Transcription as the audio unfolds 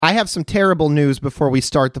I have some terrible news before we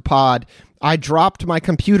start the pod. I dropped my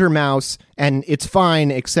computer mouse, and it's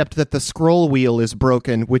fine, except that the scroll wheel is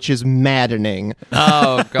broken, which is maddening.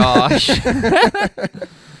 Oh, gosh.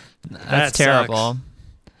 That's terrible.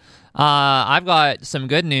 I've got some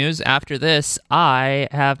good news. After this, I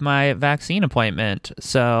have my vaccine appointment.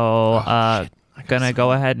 So I'm going to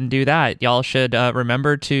go ahead and do that. Y'all should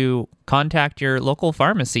remember to contact your local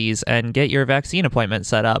pharmacies and get your vaccine appointment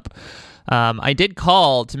set up. I did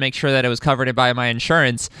call to make sure that it was covered by my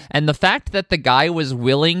insurance, and the fact that the guy was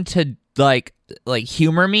willing to like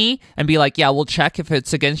humor me and be like, yeah, we'll check if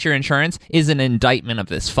it's against your insurance is an indictment of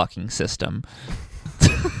this fucking system.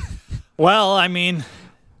 Well, I mean,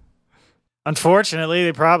 unfortunately,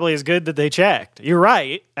 it probably is good that they checked. You're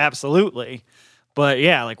right, absolutely. But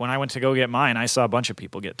yeah, like when I went to go get mine, I saw a bunch of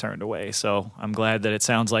people get turned away. So I'm glad that it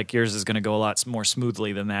sounds like yours is going to go a lot more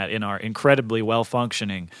smoothly than that in our incredibly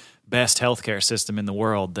well-functioning best healthcare system in the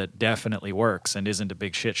world that definitely works and isn't a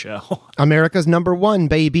big shit show. America's #1,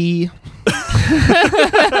 baby.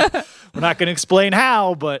 We're not going to explain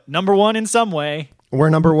how, but #1 in some way. We're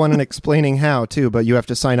 #1 in explaining how, too, but you have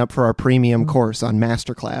to sign up for our premium course on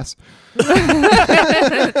Masterclass.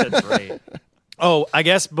 That's right. Oh, I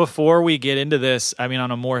guess before we get into this, I mean,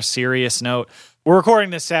 on a more serious note, we're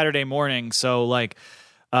recording this Saturday morning, so like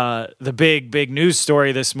the big news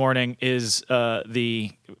story this morning is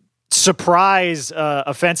the surprise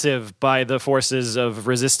offensive by the forces of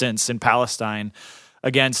resistance in Palestine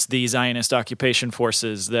against the Zionist occupation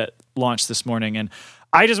forces that launched this morning. And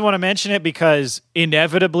I just want to mention it because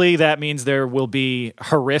inevitably that means there will be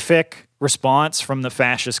horrific response from the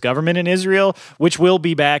fascist government in Israel, which will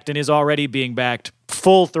be backed and is already being backed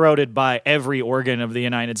full-throated by every organ of the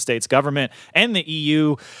United States government and the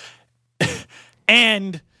EU.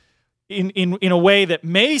 And in a way that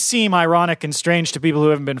may seem ironic and strange to people who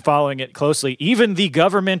haven't been following it closely, even the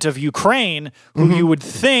government of Ukraine, who you would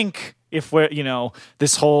think, if we're,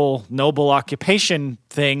 this whole noble occupation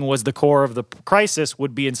thing was the core of the crisis,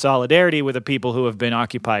 would be in solidarity with the people who have been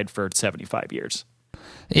occupied for 75 years.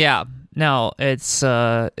 Yeah. No, it's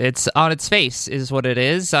on its face is what it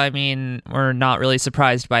is. I mean, we're not really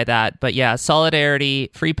surprised by that. But yeah,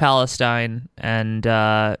 solidarity, free Palestine, and,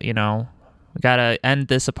 we got to end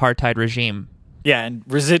this apartheid regime. Yeah, and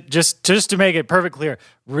just to make it perfectly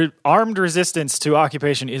clear, armed resistance to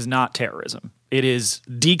occupation is not terrorism. It is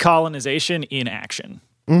decolonization in action.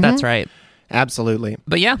 Mm-hmm. That's right. Absolutely.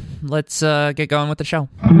 But yeah, let's get going with the show.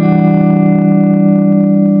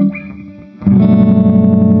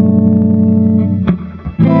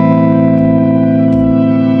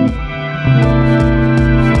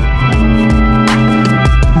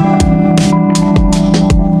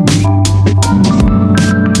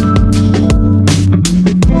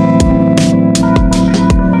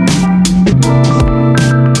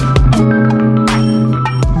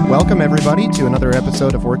 Welcome, everybody, to another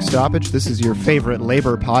episode of Work Stoppage. This is your favorite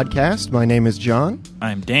labor podcast. My name is John.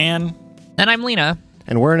 I'm Dan. And I'm Lena.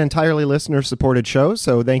 And we're an entirely listener-supported show,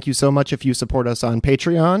 so thank you so much if you support us on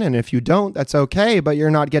Patreon, and if you don't, that's okay, but you're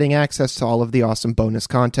not getting access to all of the awesome bonus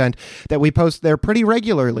content that we post there pretty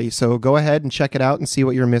regularly, so go ahead and check it out and see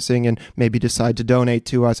what you're missing and maybe decide to donate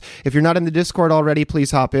to us. If you're not in the Discord already, please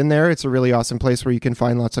hop in there. It's a really awesome place where you can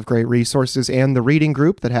find lots of great resources and the reading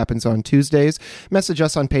group that happens on Tuesdays. Message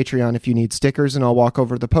us on Patreon if you need stickers, and I'll walk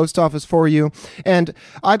over to the post office for you. And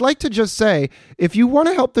I'd like to just say, if you want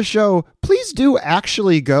to help the show, please do actually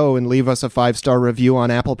go and leave us a 5-star review on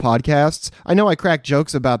Apple Podcasts. I know I crack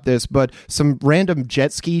jokes about this, but some random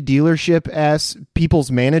jet ski dealership-ass people's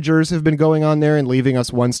managers have been going on there and leaving us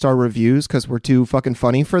 1-star reviews because we're too fucking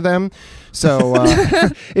funny for them. So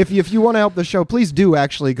if you want to help the show, please do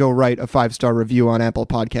actually go write a 5-star review on Apple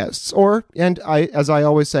Podcasts. Or, as I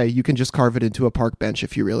always say, you can just carve it into a park bench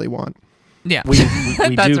if you really want. Yeah, we do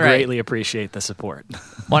right. greatly appreciate the support.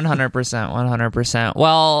 100%.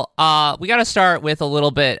 Well, we got to start with a little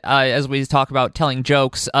bit as we talk about telling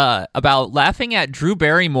jokes about laughing at Drew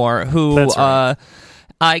Barrymore, who That's right.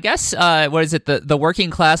 I guess what is it? The working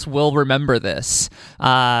class will remember this,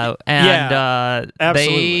 and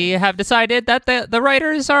they have decided that the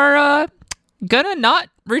writers are gonna not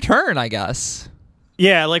return, I guess.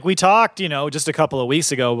 Yeah, like we talked, just a couple of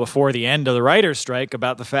weeks ago before the end of the writer's strike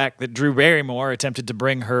about the fact that Drew Barrymore attempted to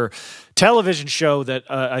bring her television show that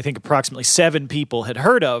I think approximately 7 people had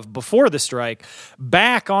heard of before the strike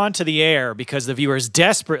back onto the air because the viewers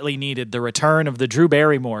desperately needed the return of the Drew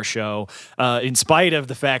Barrymore show in spite of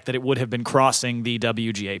the fact that it would have been crossing the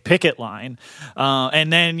WGA picket line.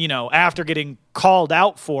 And then, after getting called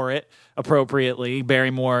out for it appropriately,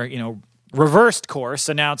 Barrymore, reversed course,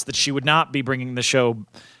 announced that she would not be bringing the show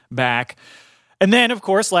back. And then, of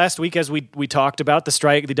course, last week, as we talked about, the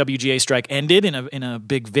WGA strike ended in a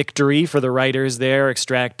big victory for the writers there,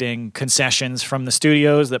 extracting concessions from the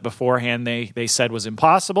studios that beforehand they said was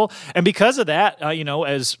impossible. And because of that,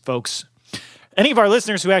 as folks, any of our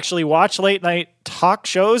listeners who actually watch late night talk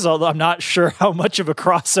shows, although I'm not sure how much of a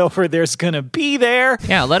crossover there's going to be there.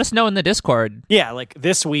 Yeah, let us know in the Discord. Yeah, like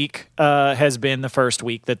this week has been the first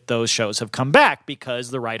week that those shows have come back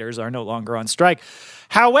because the writers are no longer on strike.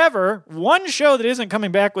 However, one show that isn't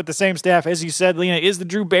coming back with the same staff, as you said, Lena, is the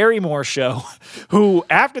Drew Barrymore show, who,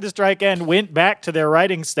 after the strike end, went back to their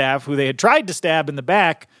writing staff, who they had tried to stab in the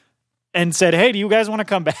back, and said, hey, do you guys want to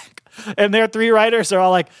come back? And their 3 writers are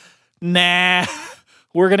all like, nah,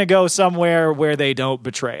 we're going to go somewhere where they don't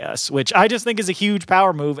betray us, which I just think is a huge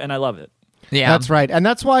power move, and I love it. Yeah, that's right. And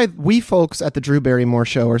that's why we folks at the Drew Barrymore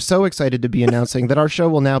Show are so excited to be announcing that our show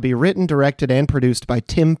will now be written, directed, and produced by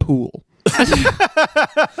Tim Pool.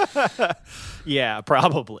 Yeah,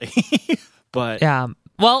 probably. But yeah,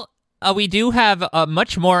 well, we do have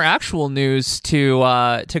much more actual news to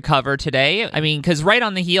cover today. I mean, because right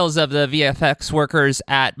on the heels of the VFX workers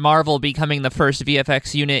at Marvel becoming the first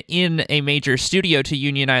VFX unit in a major studio to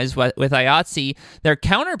unionize with IATSE, their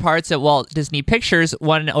counterparts at Walt Disney Pictures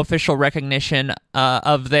won official recognition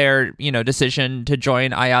of their decision to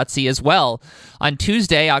join IATSE as well. On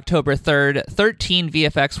Tuesday, October 3rd, 13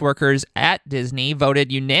 VFX workers at Disney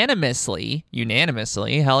voted unanimously,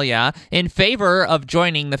 hell yeah, in favor of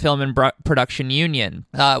joining the Film and Production Union.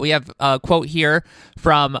 We have a quote here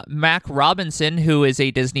from Mac Robinson, who is a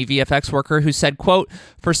Disney VFX worker, who said, quote,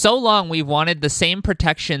 "For so long we've wanted the same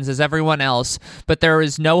protections as everyone else, but there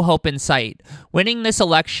is no hope in sight. Winning this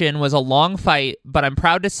election was a long fight, but I'm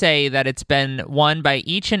proud to say that it's been won by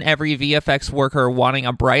each and every VFX worker wanting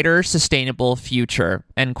a brighter, sustainable future,"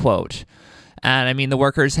 end quote. And I mean, the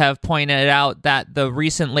workers have pointed out that the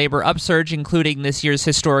recent labor upsurge, including this year's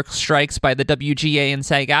historic strikes by the WGA and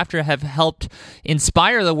SAG-AFTRA, have helped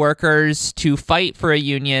inspire the workers to fight for a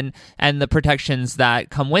union and the protections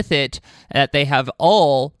that come with it that they have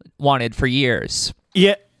all wanted for years.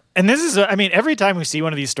 Yeah. And this is, every time we see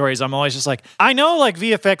one of these stories, I'm always just like, I know like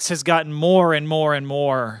VFX has gotten more and more and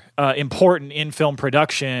more important in film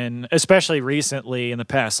production, especially recently in the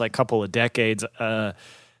past like couple of decades.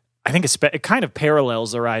 I think it kind of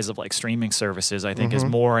parallels the rise of like streaming services. I think as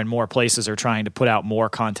more and more places are trying to put out more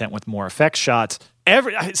content with more effects shots.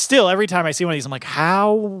 Every time I see one of these, I'm like,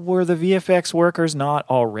 how were the VFX workers not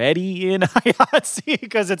already in IATSE?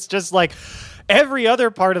 Because it's just like every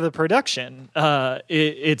other part of the production.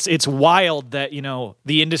 It's wild that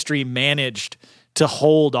the industry managed to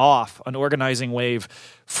hold off an organizing wave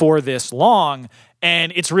for this long.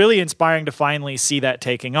 And it's really inspiring to finally see that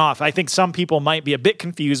taking off. I think some people might be a bit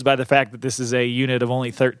confused by the fact that this is a unit of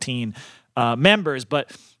only 13 members,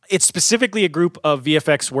 but it's specifically a group of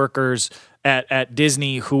VFX workers at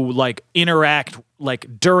Disney who like interact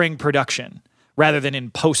like during production rather than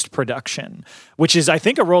in post-production, which is, I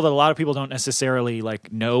think, a role that a lot of people don't necessarily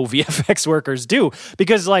like know VFX workers do,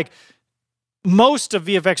 because like most of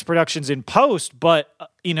VFX production's in post, but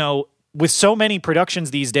with so many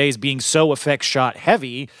productions these days being so effects shot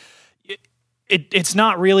heavy, it's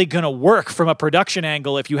not really going to work from a production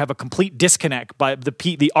angle if you have a complete disconnect by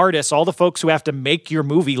the artists, all the folks who have to make your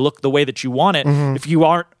movie look the way that you want it, if you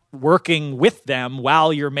aren't working with them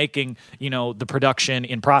while you're making, the production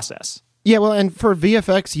in process. Yeah, well, and for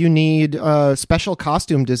VFX, you need special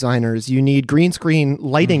costume designers. You need green screen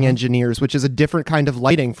lighting engineers, which is a different kind of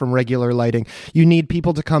lighting from regular lighting. You need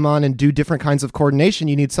people to come on and do different kinds of coordination.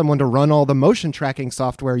 You need someone to run all the motion tracking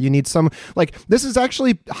software. You need this is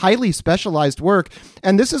actually highly specialized work.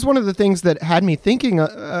 And this is one of the things that had me thinking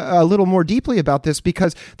a little more deeply about this,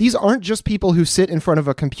 because these aren't just people who sit in front of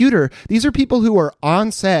a computer. These are people who are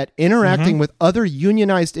on set interacting with other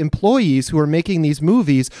unionized employees who are making these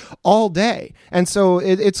movies all day. And so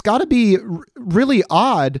it's got to be really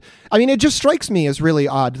odd. I mean, it just strikes me as really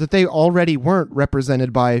odd that they already weren't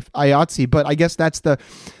represented by IATSE, but I guess that's the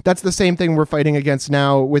same thing we're fighting against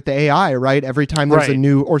now with the AI, right? Every time there's a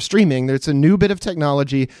new, or streaming, there's a new bit of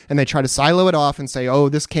technology and they try to silo it off and say, oh,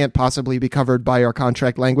 this can't possibly be covered by our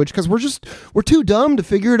contract language because we're too dumb to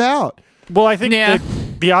figure it out. Well, I think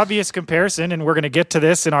the obvious comparison, and we're going to get to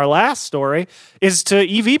this in our last story, is to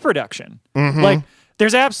EV production. Like,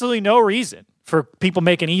 there's absolutely no reason for people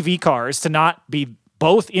making EV cars to not be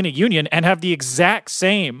both in a union and have the exact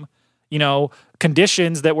same,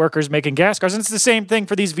 conditions that workers making gas cars. And it's the same thing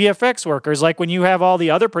for these VFX workers. Like when you have all the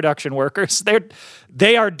other production workers,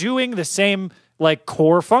 they are doing the same like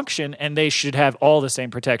core function, and they should have all the same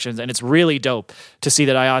protections. And it's really dope to see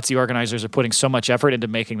that IATSE organizers are putting so much effort into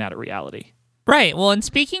making that a reality. Right. Well, and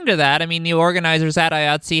speaking to that, I mean, the organizers at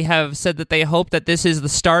IATSE have said that they hope that this is the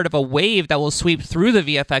start of a wave that will sweep through the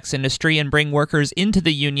VFX industry and bring workers into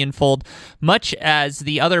the union fold, much as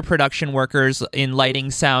the other production workers in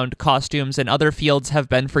lighting, sound, costumes, and other fields have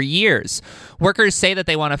been for years. Workers say that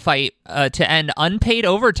they want to fight to end unpaid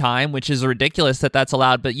overtime, which is ridiculous that that's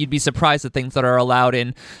allowed, but you'd be surprised at things that are allowed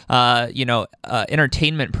in,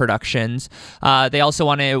 entertainment productions. They also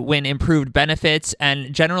want to win improved benefits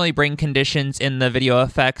and generally bring conditions in the video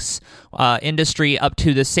effects industry up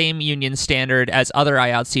to the same union standard as other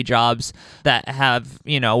IATSE jobs that have,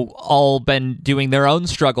 all been doing their own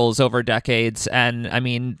struggles over decades. And I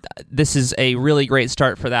mean, this is a really great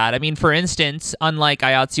start for that. I mean, for instance, unlike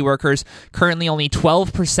IATSE workers, currently only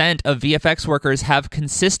 12% of VFX workers have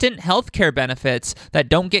consistent healthcare benefits that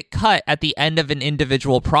don't get cut at the end of an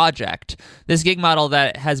individual project. This gig model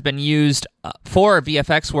that has been used for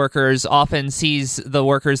VFX workers often sees the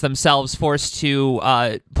workers themselves forced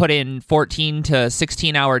to put in 14 to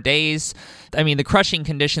 16-hour days. I mean, the crushing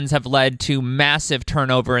conditions have led to massive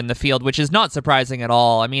turnover in the field, which is not surprising at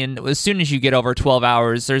all. I mean, as soon as you get over 12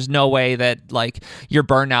 hours, there's no way that, your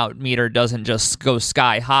burnout meter doesn't just go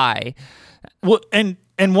sky high. Well, and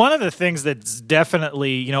one of the things that's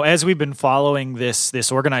definitely, as we've been following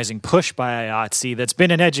this organizing push by IATSE, that's been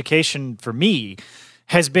an education for me,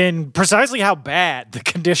 has been precisely how bad the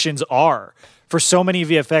conditions are for so many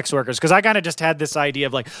VFX workers. Because I kind of just had this idea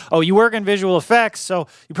of you work in visual effects, so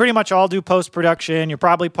you pretty much all do post-production. You're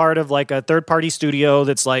probably part of a third-party studio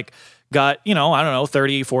that's got,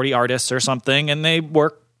 30, 40 artists or something, and they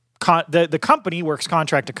work. The company works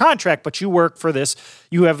contract to contract, but you work for this.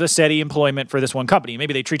 You have a steady employment for this one company.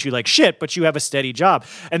 Maybe they treat you like shit, but you have a steady job.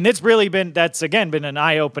 And that's been an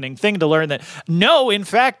eye-opening thing to learn that no, in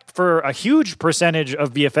fact, for a huge percentage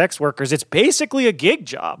of VFX workers, it's basically a gig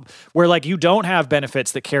job where you don't have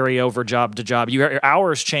benefits that carry over job to job. Your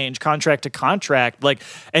hours change contract to contract,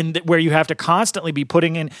 and where you have to constantly be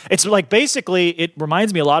putting in. It's basically it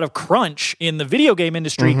reminds me a lot of crunch in the video game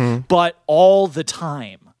industry, but all the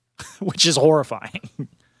time. Which is horrifying.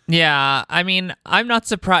 Yeah, I mean, I'm not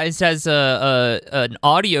surprised as an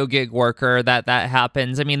audio gig worker that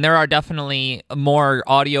happens. I mean, there are definitely more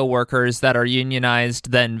audio workers that are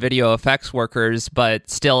unionized than video effects workers, but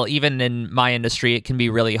still, even in my industry, it can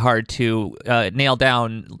be really hard to nail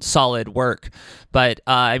down solid work. But,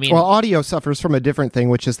 Well, audio suffers from a different thing,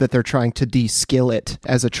 which is that they're trying to de-skill it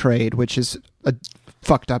as a trade, which is a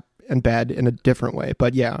fucked up and bad in a different way,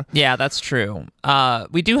 but yeah. Yeah, that's true.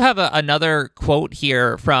 We do have another quote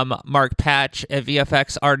here from Mark Patch, a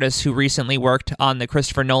VFX artist who recently worked on the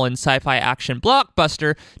Christopher Nolan sci-fi action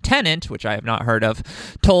blockbuster Tenet, which I have not heard of,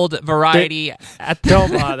 told Variety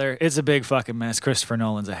Don't bother. It's a big fucking mess. Christopher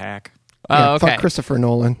Nolan's a hack. Yeah, okay. Fuck Christopher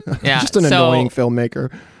Nolan. Yeah, Just an annoying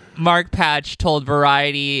filmmaker. Mark Patch told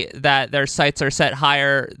Variety that their sights are set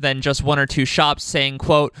higher than just one or two shops, saying,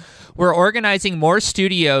 quote, "We're organizing more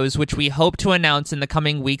studios, which we hope to announce in the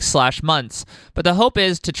coming weeks/months. But the hope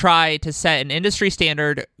is to try to set an industry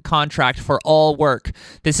standard contract for all work.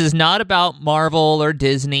 This is not about Marvel or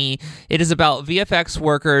Disney. It is about VFX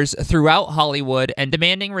workers throughout Hollywood and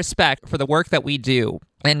demanding respect for the work that we do."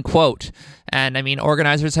 End quote. And I mean,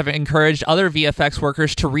 organizers have encouraged other VFX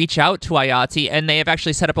workers to reach out to IATSE, and they have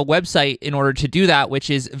actually set up a website in order to do that,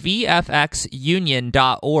 which is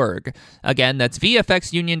vfxunion.org. Again, that's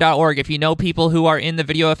vfxunion.org. If you know people who are in the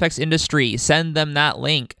video effects industry, send them that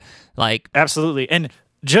link. Absolutely. And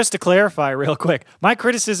just to clarify real quick, my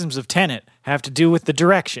criticisms of Tenet have to do with the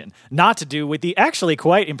direction, not to do with the actually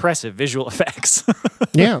quite impressive visual effects.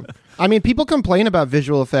 Yeah. I mean, people complain about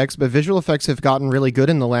visual effects, but visual effects have gotten really good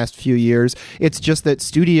in the last few years. It's just that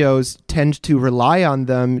studios tend to rely on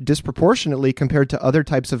them disproportionately compared to other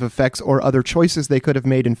types of effects or other choices they could have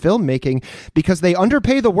made in filmmaking because they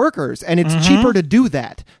underpay the workers, and it's cheaper to do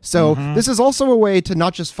that. So this is also a way to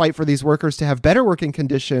not just fight for these workers to have better working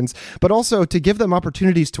conditions, but also to give them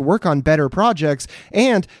opportunities to work on better projects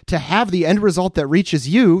and to have the end result that reaches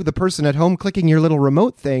you, the person at home clicking your little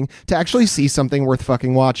remote thing, to actually see something worth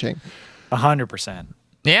fucking watching. 100%.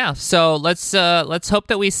 Yeah, so let's hope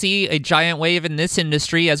that we see a giant wave in this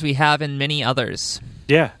industry as we have in many others.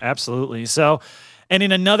 Yeah, absolutely. So, and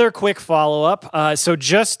in another quick follow-up, so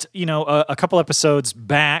just, a couple episodes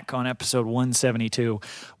back on episode 172,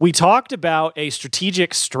 we talked about a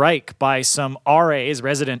strategic strike by some RAs,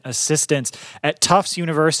 resident assistants, at Tufts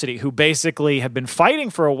University, who basically have been fighting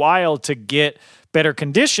for a while to get better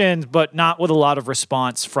conditions, but not with a lot of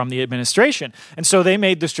response from the administration. And so they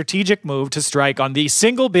made the strategic move to strike on the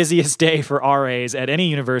single busiest day for RAs at any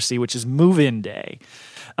university, which is move-in day.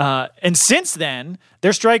 And since then,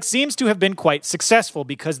 their strike seems to have been quite successful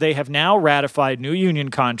because they have now ratified new union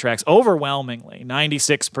contracts overwhelmingly,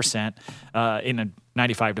 96% in a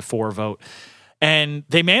 95-4 vote. And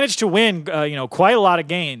they managed to win, quite a lot of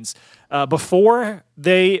gains. Before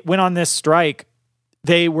they went on this strike,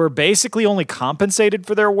 they were basically only compensated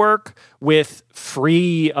for their work with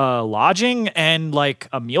free lodging and like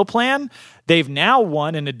a meal plan. They've now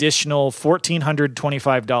won an additional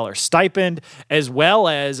 $1,425 stipend, as well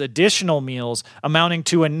as additional meals amounting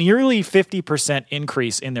to a nearly 50%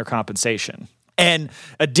 increase in their compensation. And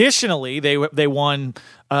additionally, they won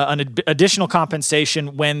an additional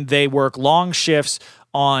compensation when they work long shifts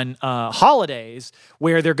on holidays,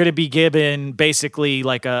 where they're going to be given basically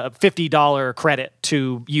like a $50 credit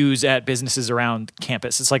to use at businesses around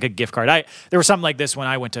campus. It's like a gift card. There was something like this when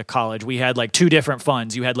I went to college. We had like two different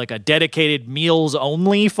funds. You had like a dedicated meals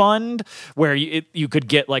only fund where you could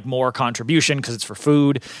get like more contribution because it's for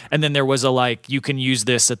food. And then there was you can use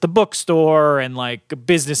this at the bookstore and like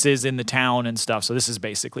businesses in the town and stuff. So this is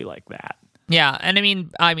basically like that. Yeah,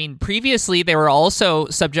 and I mean, previously they were also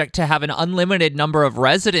subject to have an unlimited number of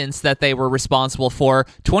residents that they were responsible for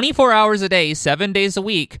 24 hours a day, 7 days a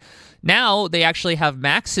week. Now they actually have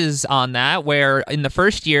maxes on that, where in the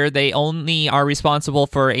first year they only are responsible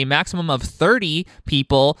for a maximum of 30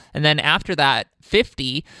 people, and then after that,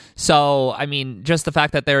 50. So, I mean, just the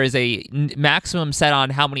fact that there is a maximum set on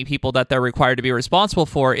how many people that they're required to be responsible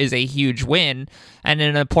for is a huge win. And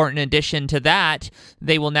an important addition to that,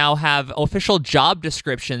 they will now have official job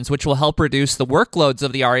descriptions, which will help reduce the workloads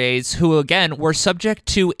of the RAs, who, again, were subject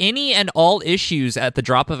to any and all issues at the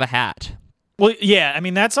drop of a hat. Well, yeah, I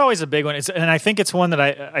mean, that's always a big one. And I think it's one that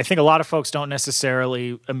I think a lot of folks don't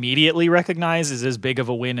necessarily immediately recognize is as big of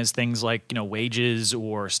a win as things like, wages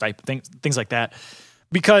or stipend, things like that.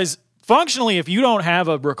 Because functionally, if you don't have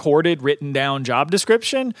a recorded, written down job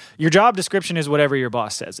description, your job description is whatever your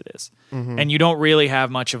boss says it is. Mm-hmm. And you don't really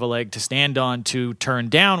have much of a leg to stand on to turn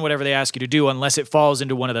down whatever they ask you to do unless it falls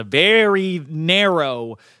into one of the very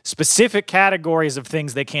narrow, specific categories of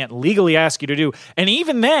things they can't legally ask you to do. And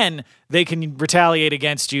even then, they can retaliate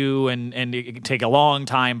against you, and it can take a long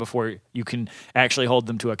time before you can actually hold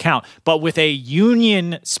them to account. But with a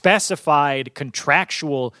union-specified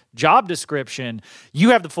contractual job description, you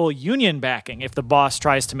have the full union backing if the boss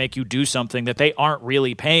tries to make you do something that they aren't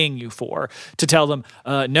really paying you for, to tell them,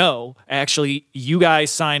 no, actually, you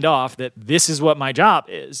guys signed off that this is what my job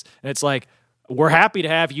is. And it's like, we're happy to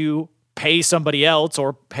have you pay somebody else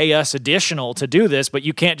or pay us additional to do this, but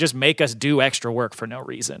you can't just make us do extra work for no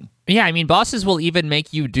reason. Yeah, I mean, bosses will even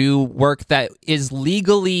make you do work that is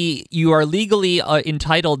you are legally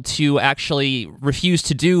entitled to actually refuse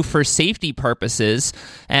to do for safety purposes.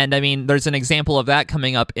 And I mean, there's an example of that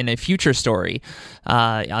coming up in a future story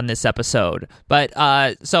on this episode. But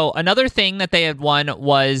so another thing that they had won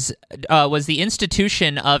was the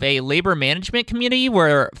institution of a labor management committee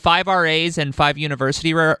where 5 RAs and 5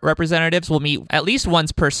 university representatives will meet at least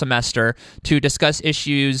once per semester to discuss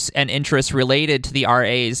issues and interests related to the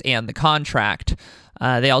RAs and the contract.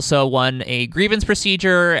 They also won a grievance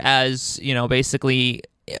procedure, as basically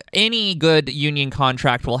any good union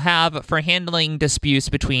contract will have for handling disputes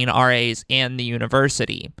between RAs and the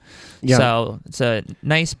university. Yeah. So it's a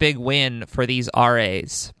nice big win for these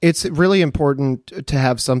RAs. It's really important to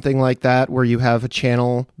have something like that where you have a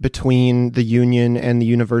channel between the union and the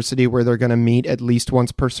university where they're going to meet at least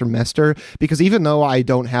once per semester, because even though I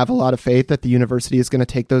don't have a lot of faith that the university is going to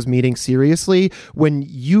take those meetings seriously, when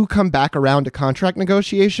you come back around to contract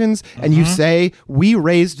negotiations and you say, we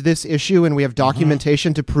raised this issue and we have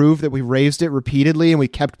documentation to prove that we raised it repeatedly and we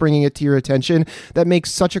kept bringing it to your attention, that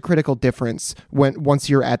makes such a critical difference once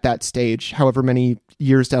you're at that stage, however many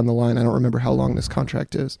years down the line. I don't remember how long this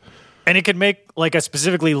contract is. And it could make like a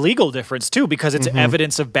specifically legal difference too, because it's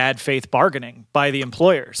evidence of bad faith bargaining by the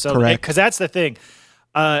employer. So, because that's the thing,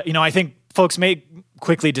 I think folks may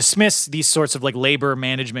quickly dismiss these sorts of like labor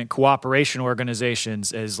management cooperation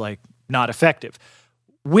organizations as like not effective,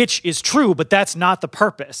 which is true, but that's not the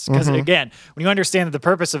purpose. Because again, when you understand that the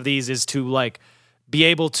purpose of these is to like be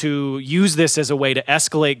able to use this as a way to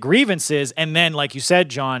escalate grievances. And then, like you said,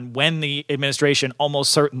 John, when the administration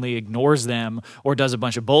almost certainly ignores them or does a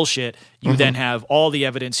bunch of bullshit, you then have all the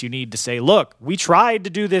evidence you need to say, look, we tried to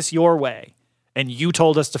do this your way and you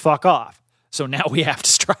told us to fuck off. so now we have to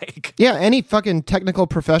strike. Yeah, any fucking technical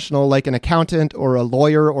professional like an accountant or a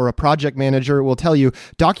lawyer or a project manager will tell you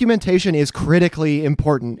documentation is critically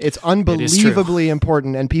important. It's unbelievably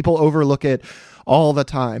important, and people overlook it all the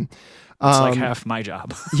time. It's like half my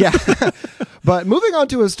job. Yeah. But moving on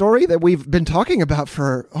to a story that we've been talking about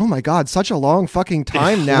for, oh my God, such a long fucking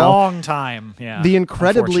time now. Long time, yeah. The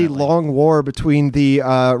incredibly long war between the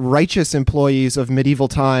righteous employees of medieval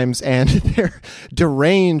times and their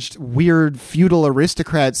deranged, weird, feudal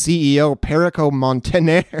aristocrat CEO, Perico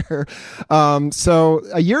Montaner. So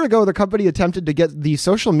a year ago, the company attempted to get the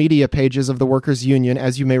social media pages of the workers' union,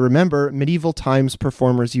 as you may remember, Medieval Times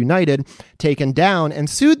Performers United, taken down and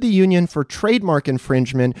sued the union for trademark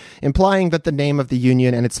infringement, implying that the name of the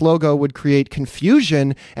union and its logo would create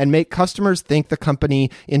confusion and make customers think the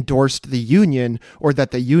company endorsed the union, or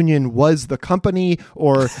that the union was the company,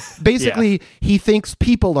 or basically he thinks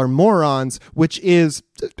people are morons, which is,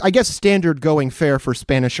 I guess, standard going fare for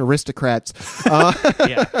Spanish aristocrats.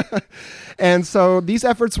 And so these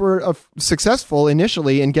efforts were successful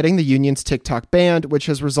initially in getting the union's TikTok banned, which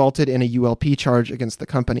has resulted in a ULP charge against the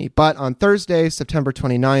company. But on Thursday, September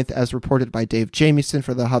 29th, as reported by Dave Jamieson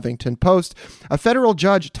for the Huffington Post, a federal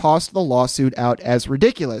judge tossed the lawsuit out as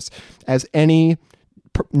ridiculous, as any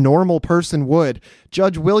normal person would.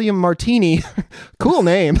 Judge William Martini, cool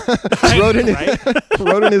name, wrote in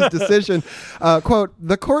his decision, quote,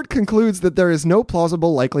 "The court concludes that there is no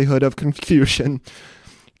plausible likelihood of confusion."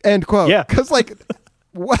 End quote. Yeah. Because, like,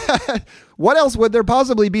 what else would there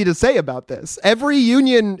possibly be to say about this? Every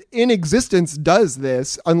union in existence does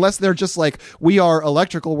this, unless they're just like, we are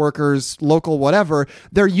electrical workers, local whatever.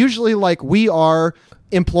 They're usually like, we are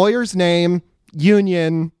employer's name,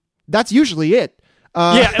 union. That's usually it.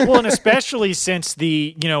 Well, and especially since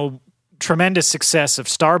the, tremendous success of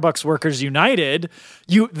Starbucks Workers United,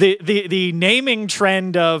 the naming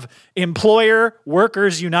trend of Employer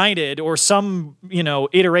Workers United, or some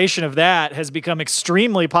iteration of that, has become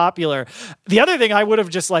extremely popular. The other thing I would have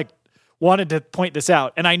just wanted to point this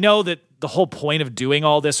out, and I know that the whole point of doing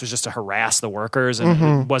all this was just to harass the workers,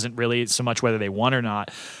 and it wasn't really so much whether they won or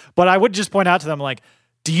not, but I would just point out to them,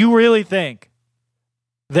 do you really think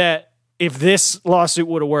that if this lawsuit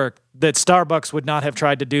would have worked, that Starbucks would not have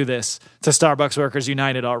tried to do this to Starbucks Workers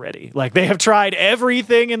United already? They have tried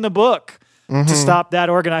everything in the book to stop that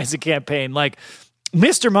organizing campaign.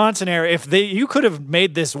 Mr. Montaner, if you could have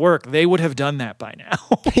made this work, they would have done that by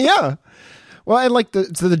now. Yeah. Well,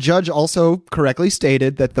 and so the judge also correctly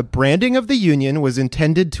stated that the branding of the union was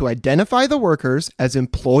intended to identify the workers as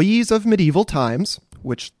employees of medieval times,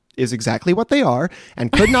 which is exactly what they are,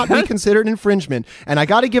 and could not be considered infringement. And I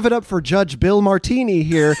got to give it up for Judge Bill Martini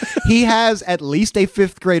here. He has at least a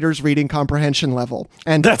fifth grader's reading comprehension level.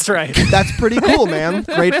 And that's right. That's pretty cool, man.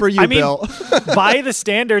 Great for you, Bill. By the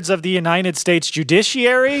standards of the United States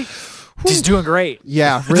judiciary, he's doing great.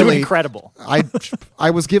 Yeah, really. Doing incredible.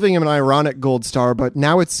 I was giving him an ironic gold star, but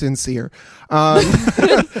now it's sincere.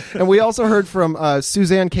 And we also heard from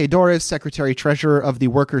Suzanne K. Doris, Secretary-Treasurer of the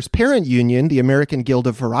Workers' Parent Union, the American Guild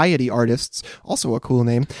of Variety Artists, also a cool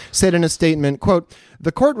name, said in a statement, quote,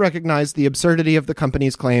 "The court recognized the absurdity of the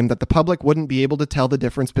company's claim that the public wouldn't be able to tell the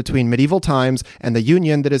difference between medieval times and the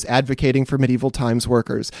union that is advocating for medieval times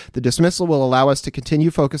workers. The dismissal will allow us to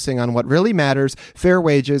continue focusing on what really matters, fair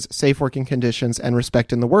wages, safe working conditions, and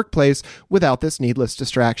respect in the workplace without this needless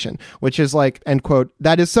distraction," which is end quote,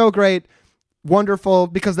 that is so great. Wonderful,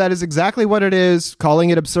 because that is exactly what it is.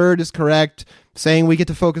 Calling it absurd is correct. Saying we get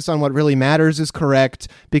to focus on what really matters is correct,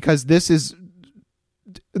 because this is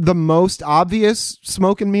the most obvious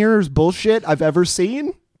smoke and mirrors bullshit I've ever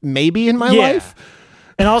seen, maybe in my life.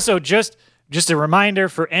 And also, just a reminder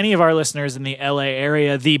for any of our listeners in the LA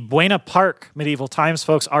area, the Buena Park Medieval Times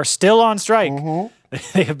folks are still on strike.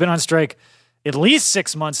 They have been on strike at least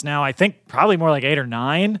 6 months now. I think probably more like 8 or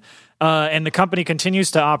 9. And the company continues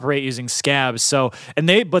to operate using scabs. So,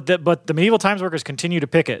 but the Medieval Times workers continue to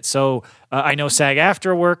picket. So I know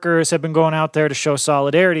SAG-AFTRA workers have been going out there to show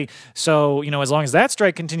solidarity. So, as long as that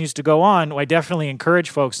strike continues to go on, I definitely encourage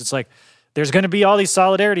folks. It's there's going to be all these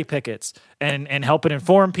solidarity pickets and helping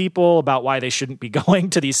inform people about why they shouldn't be going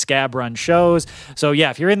to these scab run shows. So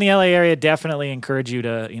yeah, if you're in the LA area, definitely encourage you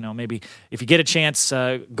to, maybe if you get a chance,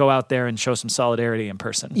 go out there and show some solidarity in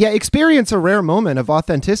person. Yeah. Experience a rare moment of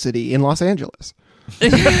authenticity in Los Angeles.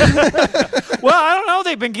 Well, I don't know.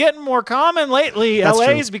 They've been getting more common lately. That's LA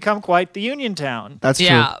true. has become quite the union town. That's true.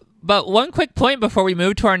 Yeah. But one quick point before we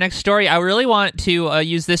move to our next story, I really want to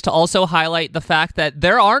use this to also highlight the fact that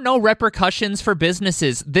there are no repercussions for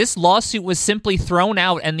businesses. This lawsuit was simply thrown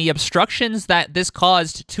out, and the obstructions that this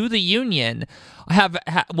caused to the union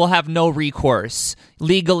will have no recourse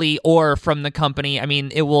legally or from the company. I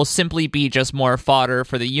mean, it will simply be just more fodder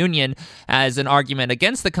for the union as an argument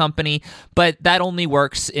against the company, but that only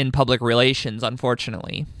works in public relations,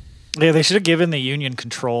 unfortunately. Yeah, they should have given the union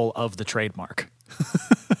control of the trademark.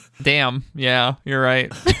 Damn. Yeah, you're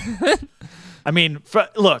right. I mean,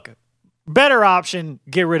 look, better option,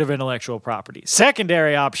 get rid of intellectual property.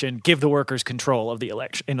 Secondary option, give the workers control of the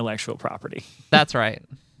intellectual property. That's right.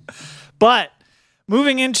 But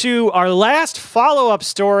moving into our last follow-up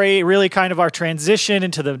story, really kind of our transition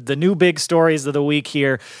into the new big stories of the week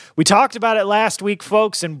here. We talked about it last week,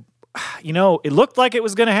 folks, and it looked like it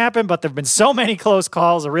was going to happen, but there have been so many close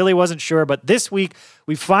calls, I really wasn't sure. But this week,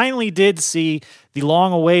 we finally did see the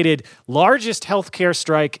long-awaited largest healthcare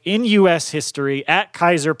strike in U.S. history at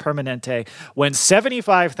Kaiser Permanente, when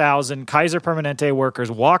 75,000 Kaiser Permanente workers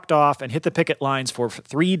walked off and hit the picket lines for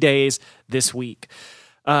 3 days this week.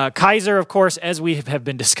 Kaiser, of course, as we have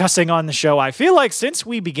been discussing on the show, I feel like since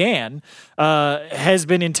we began, has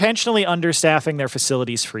been intentionally understaffing their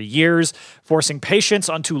facilities for years, forcing patients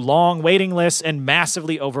onto long waiting lists and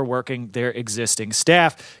massively overworking their existing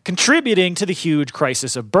staff, contributing to the huge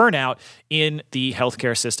crisis of burnout in the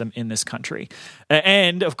healthcare system in this country.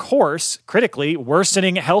 And, of course, critically,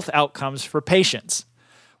 worsening health outcomes for patients.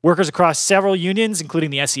 Workers across several unions, including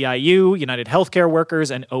the SEIU, United Healthcare Workers,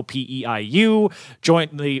 and OPEIU,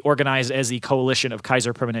 jointly organized as the Coalition of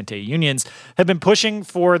Kaiser Permanente Unions, have been pushing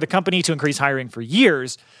for the company to increase hiring for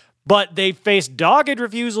years, but they've faced dogged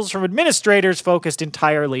refusals from administrators focused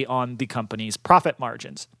entirely on the company's profit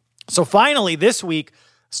margins. So finally, this week,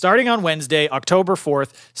 starting on Wednesday, October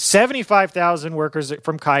 4th, 75,000 workers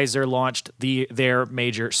from Kaiser launched their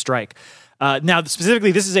major strike. Now,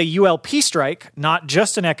 specifically, this is a ULP strike, not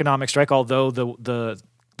just an economic strike, although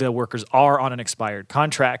the workers are on an expired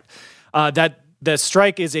contract. The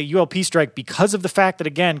strike is a ULP strike because of the fact that,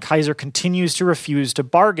 again, Kaiser continues to refuse to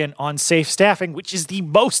bargain on safe staffing, which is the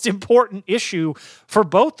most important issue for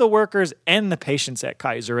both the workers and the patients at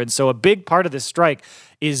Kaiser. And so a big part of this strike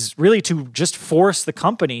is really to just force the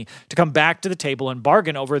company to come back to the table and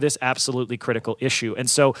bargain over this absolutely critical issue. And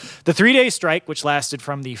so the 3-day strike, which lasted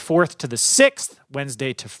from the 4th to the 6th,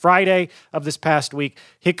 Wednesday to Friday of this past week,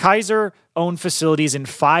 hit Kaiser-owned facilities in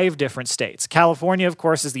 5 different states. California, of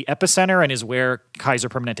course, is the epicenter and is where Kaiser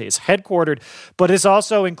Permanente is headquartered, but it's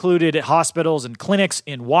also included hospitals and clinics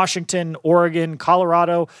in Washington, Oregon,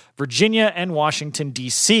 Colorado, Virginia, and Washington,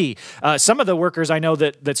 D.C. Some of the workers I know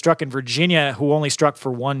that struck in Virginia, who only struck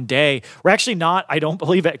for 1 day, were actually not, I don't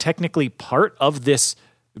believe, technically part of this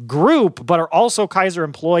group, but are also Kaiser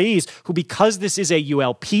employees who, because this is a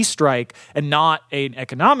ULP strike and not an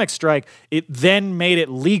economic strike, it then made it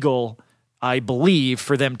legal, I believe,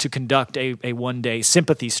 for them to conduct a 1-day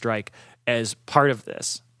sympathy strike as part of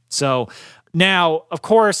this. So now, of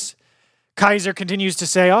course, Kaiser continues to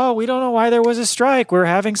say, we don't know why there was a strike. We're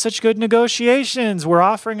having such good negotiations. We're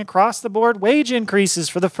offering across-the-board wage increases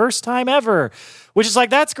for the first time ever, which is like,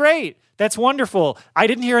 that's great. That's wonderful. I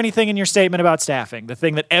didn't hear anything in your statement about staffing, the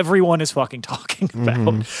thing that everyone is fucking talking about.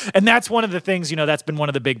 Mm-hmm. And that's one of the things, that's been one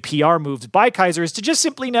of the big PR moves by Kaiser, is to just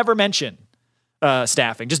simply never mention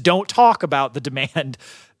staffing. Just don't talk about the demand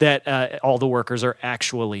that all the workers are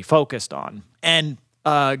actually focused on. And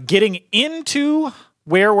getting into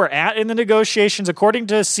where we're at in the negotiations, according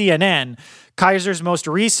to CNN, Kaiser's most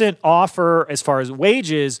recent offer as far as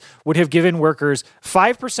wages would have given workers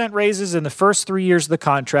 5% raises in the first 3 years of the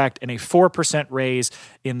contract and a 4% raise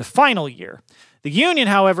in the final year. The union,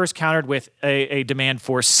 however, is countered with a demand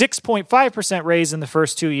for 6.5% raise in the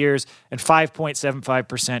first 2 years and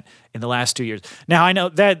 5.75% in the last 2 years. Now, I know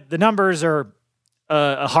that the numbers are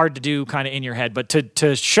hard to do kind of in your head, but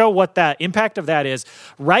to show what that impact of that is,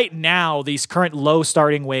 right now, the current low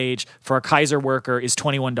starting wage for a Kaiser worker is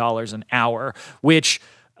 $21 an hour, which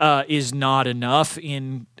is not enough,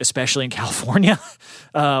 especially in California,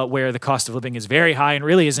 where the cost of living is very high and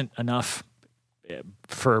really isn't enough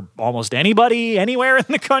for almost anybody anywhere in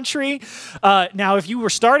the country. Now, if you were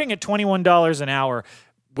starting at $21 an hour,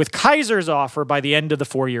 with Kaiser's offer, by the end of the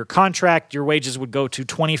 4-year contract, your wages would go to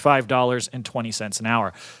 $25.20 an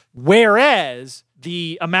hour. Whereas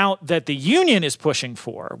the amount that the union is pushing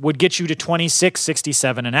for would get you to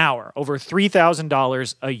 $26.67 an hour, over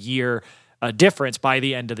 $3,000 a year difference by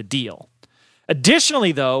the end of the deal.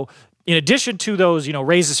 Additionally, though, in addition to those,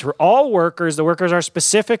 raises for all workers, the workers are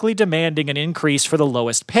specifically demanding an increase for the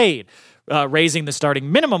lowest paid, raising the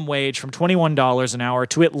starting minimum wage from $21 an hour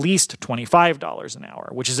to at least $25 an hour,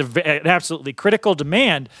 which is an absolutely critical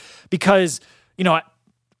demand because,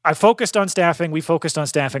 I focused on staffing. We focused on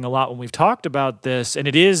staffing a lot when we've talked about this, and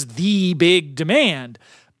it is the big demand.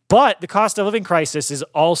 But the cost of living crisis is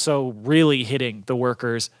also really hitting the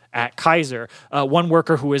workers at Kaiser. One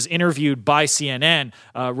worker who was interviewed by CNN,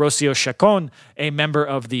 Rocio Chacon, a member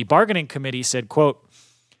of the bargaining committee, said, quote,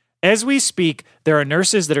 "As we speak, there are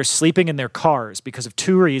nurses that are sleeping in their cars because of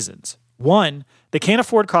two reasons. One, they can't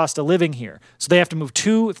afford cost of living here, so they have to move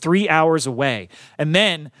 2-3 hours away. And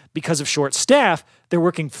then, because of short staff, they're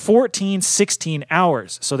working 14, 16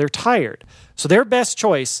 hours, so they're tired. So their best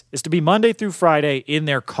choice is to be Monday through Friday in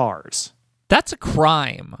their cars." That's a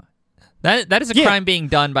crime. That is a crime being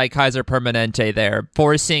done by Kaiser Permanente there,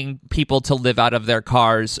 forcing people to live out of their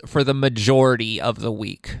cars for the majority of the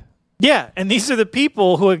week. Yeah, and these are the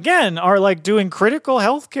people who, again, are like doing critical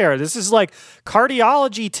healthcare. This is like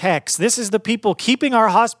cardiology techs. This is the people keeping our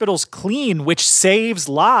hospitals clean, which saves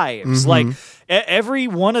lives. Like every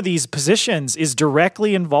one of these positions is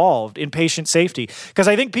directly involved in patient safety. Because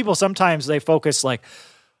I think people sometimes they focus like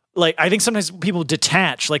I think sometimes people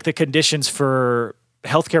detach like the conditions for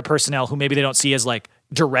healthcare personnel who maybe they don't see as like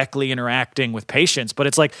directly interacting with patients. But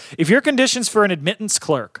it's like if your conditions for an admittance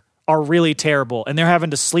clerk are really terrible and they're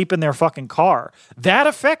having to sleep in their fucking car, that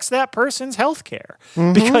affects that person's healthcare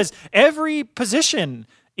because every position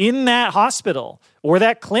in that hospital or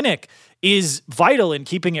that clinic is vital in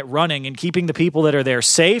keeping it running and keeping the people that are there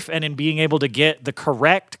safe and in being able to get the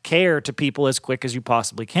correct care to people as quick as you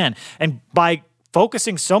possibly can. And by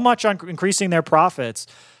focusing so much on increasing their profits,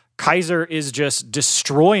 Kaiser is just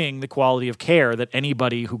destroying the quality of care that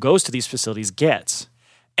anybody who goes to these facilities gets.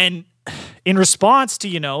 And in response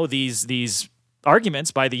to, these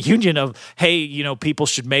arguments by the union of, hey, people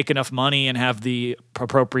should make enough money and have the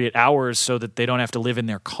appropriate hours so that they don't have to live in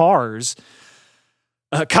their cars,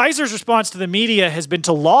 Kaiser's response to the media has been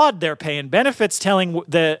to laud their pay and benefits, telling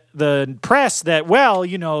the press that, well,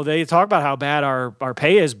 they talk about how bad our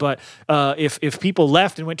pay is, but if people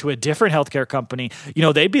left and went to a different healthcare company,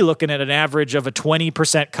 they'd be looking at an average of a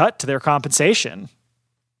 20% cut to their compensation.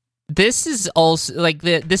 This is also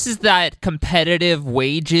this is that competitive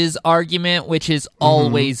wages argument, which is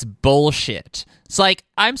always bullshit. It's like,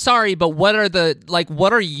 I'm sorry, but what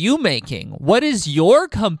are you making? What is your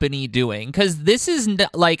company doing? Because this is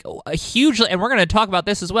like a hugely, and we're going to talk about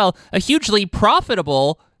this as well, a hugely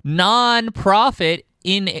profitable non-profit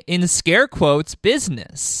in scare quotes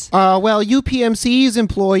business. Well, UPMC's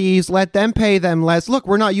employees, let them pay them less. Look,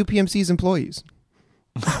 we're not UPMC's employees.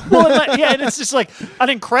 Well, yeah, and it's just like an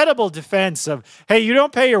incredible defense of, hey, you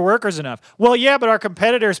don't pay your workers enough. Well, yeah, but our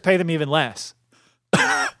competitors pay them even less.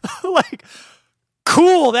 Like,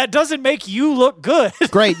 cool, that doesn't make you look good.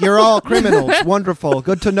 Great, you're all criminals. Wonderful,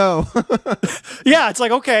 good to know. Yeah, it's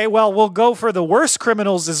like, okay, well, we'll go for the worst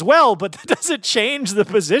criminals as well, but that doesn't change the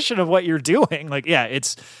position of what you're doing. Like, yeah,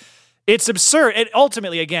 it's absurd. And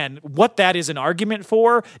ultimately, again, what that is an argument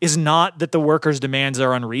for is not that the workers' demands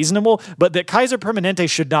are unreasonable, but that Kaiser Permanente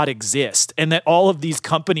should not exist and that all of these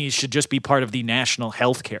companies should just be part of the national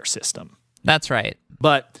healthcare system. That's right.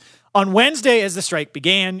 But on Wednesday, as the strike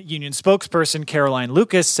began, union spokesperson Caroline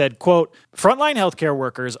Lucas said, quote, "Frontline healthcare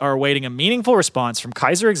workers are awaiting a meaningful response from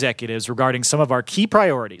Kaiser executives regarding some of our key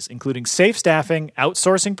priorities, including safe staffing,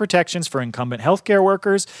 outsourcing protections for incumbent healthcare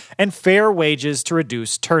workers, and fair wages to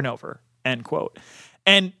reduce turnover," end quote.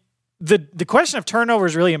 And the question of turnover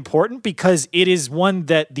is really important because it is one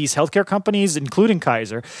that these healthcare companies, including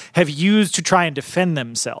Kaiser, have used to try and defend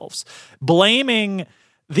themselves, blaming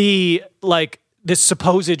this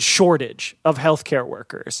supposed shortage of healthcare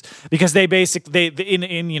workers because they basically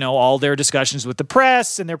in all their discussions with the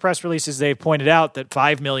press and their press releases, they've pointed out that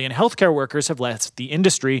 5 million healthcare workers have left the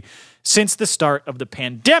industry since the start of the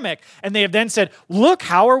pandemic. And they have then said, look,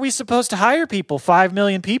 how are we supposed to hire people? 5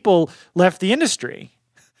 million people left the industry.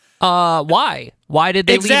 Why? Why did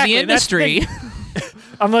they leave the industry?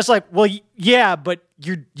 I'm just like, well, yeah, but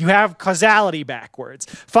you have causality backwards.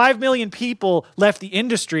 5 million people left the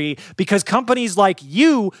industry because companies like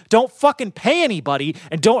you don't fucking pay anybody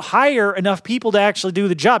and don't hire enough people to actually do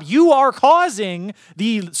the job. You are causing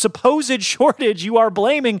the supposed shortage. You are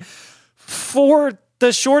blaming for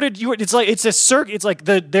the shortage.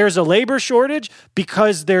 There's a labor shortage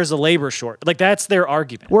because there's a labor shortage. Like, that's their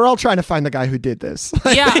argument. We're all trying to find the guy who did this.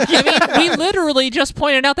 Yeah, I mean, we literally just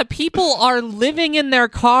pointed out that people are living in their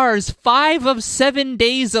cars 5 of 7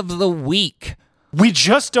 days of the week. We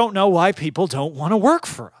just don't know why people don't want to work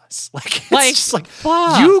for us.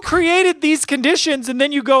 Fuck. You created these conditions and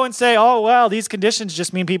then you go and say, oh, well, these conditions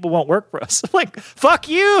just mean people won't work for us. Like, fuck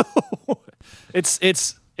you.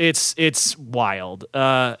 It's wild.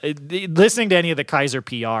 Listening to any of the Kaiser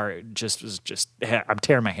PR was just I'm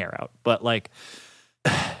tearing my hair out. But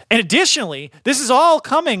And additionally, this is all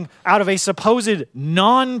coming out of a supposed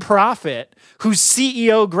nonprofit whose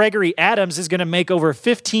CEO, Gregory Adams, is going to make over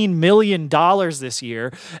 $15 million this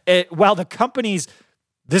year, while the company's,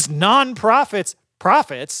 this nonprofit's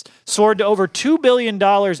profits soared to over $2 billion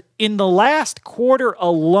in the last quarter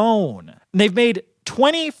alone. And they've made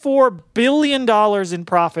 $24 billion in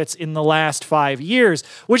profits in the last 5 years,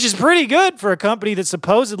 which is pretty good for a company that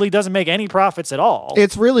supposedly doesn't make any profits at all.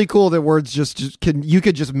 It's really cool that words you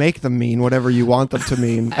could just make them mean whatever you want them to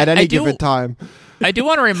mean at any given time. I do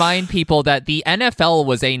want to remind people that the NFL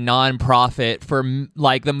was a non-profit for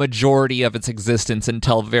like the majority of its existence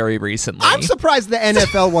until very recently. I'm surprised the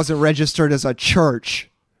NFL wasn't registered as a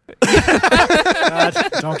church. God,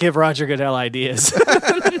 don't give Roger Goodell ideas.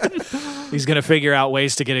 He's going to figure out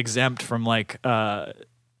ways to get exempt from like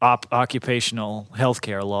occupational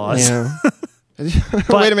healthcare laws. Yeah.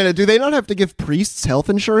 Wait a minute. Do they not have to give priests health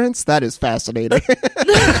insurance? That is fascinating.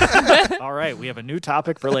 All right. We have a new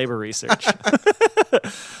topic for labor research.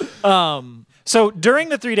 So during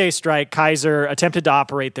the 3-day strike, Kaiser attempted to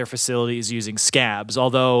operate their facilities using scabs,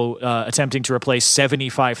 although attempting to replace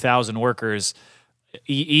 75,000 workers,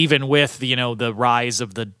 even with the rise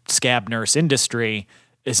of the scab nurse industry,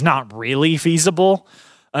 is not really feasible.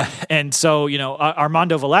 And so,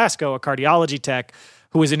 Armando Velasco, a cardiology tech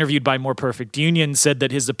who was interviewed by More Perfect Union, said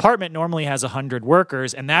that his department normally has 100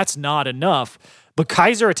 workers, and that's not enough. But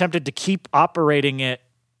Kaiser attempted to keep operating it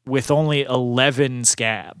with only 11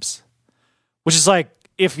 scabs, which is like,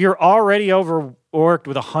 if you're already overworked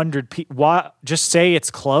with 100 people, just say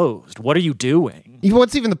it's closed. What are you doing?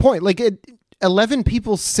 What's even the point? 11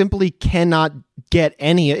 people simply cannot get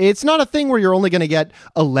any. It's not a thing where you're only going to get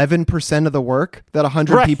 11% of the work that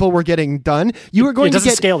 100 people were getting done. You are going to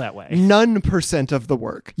get scale that way. None percent of the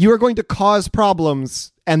work. You are going to cause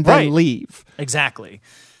problems and then leave. Exactly.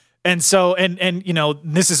 And so, and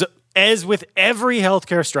this is, as with every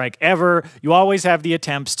healthcare strike ever, you always have the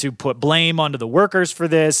attempts to put blame onto the workers for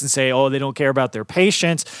this and say, oh, they don't care about their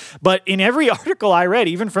patients. But in every article I read,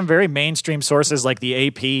 even from very mainstream sources like the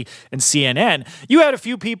AP and CNN, you had a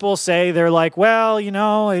few people say they're like, well,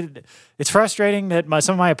 it's frustrating that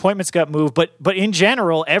some of my appointments got moved. But in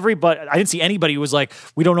general, I didn't see anybody who was like,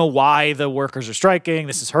 we don't know why the workers are striking.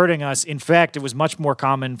 This is hurting us. In fact, it was much more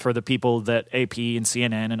common for the people that AP and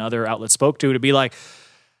CNN and other outlets spoke to be like,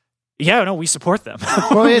 yeah, no, we support them.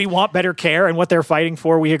 Well, we want better care, and what they're fighting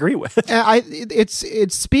for, we agree with.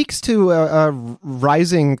 It speaks to a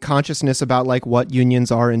rising consciousness about what unions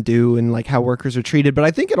are and do, and how workers are treated. But I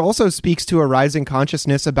think it also speaks to a rising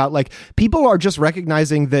consciousness about people are just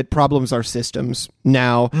recognizing that problems are systems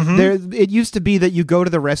now. Mm-hmm. It used to be that you go to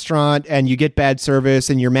the restaurant and you get bad service,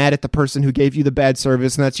 and you're mad at the person who gave you the bad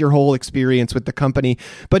service, and that's your whole experience with the company.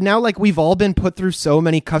 But now, we've all been put through so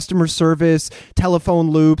many customer service, telephone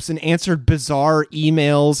loops, and answered bizarre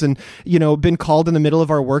emails, and been called in the middle of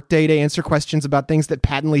our workday to answer questions about things that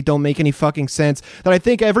patently don't make any fucking sense, that I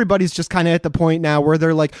think everybody's just kind of at the point now where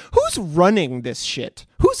they're like, who's running this shit?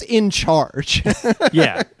 Who's in charge?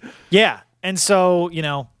 Yeah. And so,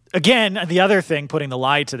 again, the other thing putting the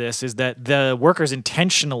lie to this is that the workers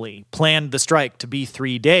intentionally planned the strike to be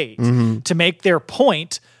 3 days to make their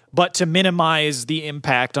point, but to minimize the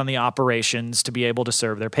impact on the operations to be able to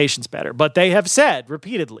serve their patients better. But they have said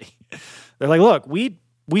repeatedly, they're like, look, we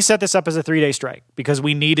set this up as a 3-day strike because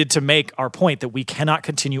we needed to make our point that we cannot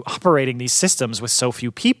continue operating these systems with so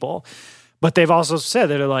few people. But they've also said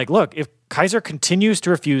that they're like, look, if Kaiser continues to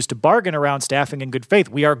refuse to bargain around staffing in good faith,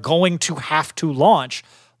 we are going to have to launch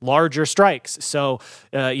larger strikes. So,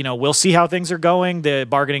 we'll see how things are going. The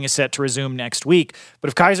bargaining is set to resume next week. But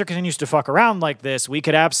if Kaiser continues to fuck around like this, we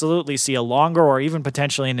could absolutely see a longer or even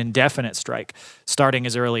potentially an indefinite strike starting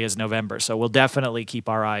as early as November. So we'll definitely keep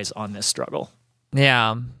our eyes on this struggle.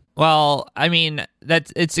 Yeah. Well, I mean,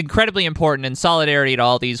 it's incredibly important, in solidarity to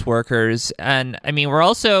all these workers. And I mean, we're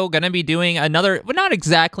also going to be doing another, well, not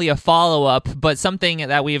exactly a follow-up, but something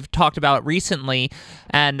that we've talked about recently.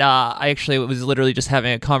 And I actually was literally just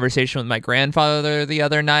having a conversation with my grandfather the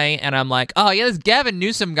other night, and I'm like, oh yeah, this Gavin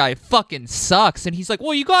Newsom guy fucking sucks. And he's like,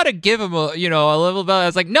 well, you got to give him a little bit. I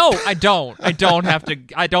was like, no, I don't. I don't have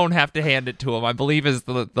to hand it to him, I believe is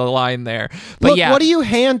the line there. But Look, what do you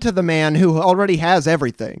hand to the man who already has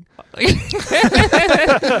everything?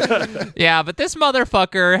 Yeah, but this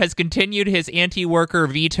motherfucker has continued his anti-worker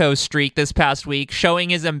veto streak this past week, showing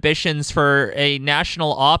his ambitions for a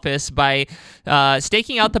national office by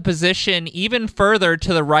staking out the position even further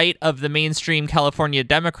to the right of the mainstream California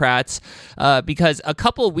Democrats, because a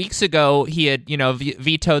couple weeks ago he had,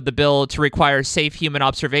 vetoed the bill to require safe human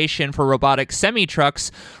observation for robotic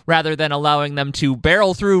semi-trucks rather than allowing them to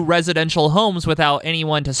barrel through residential homes without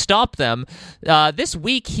anyone to stop them. This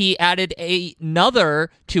week he added another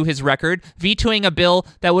to his record, vetoing a bill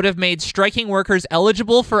that would have made striking workers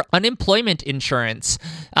eligible for unemployment insurance.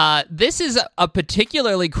 This is a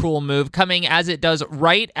particularly cruel move, coming as it does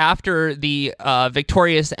right after the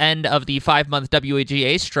victorious end of the 5-month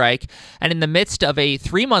WGA strike, and in the midst of a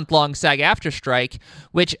 3-month-long SAG-AFTRA strike,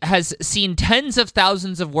 which has seen tens of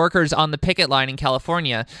thousands of workers on the picket line in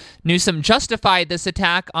California. Newsom justified this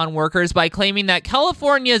attack on workers by claiming that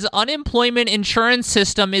California's unemployment insurance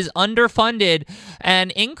system is underfunded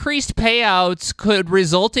and increased payouts could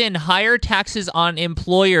result in higher taxes on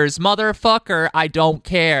employers. Motherfucker, I don't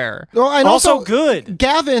care. Oh, and also good.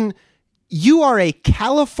 Gavin, you are a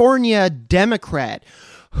California Democrat.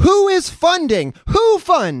 Who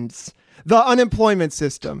funds the unemployment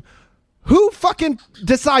system? Who fucking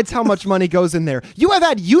decides how much money goes in there? You have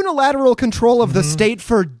had unilateral control of the state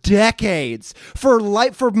for decades, for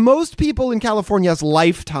most people in California's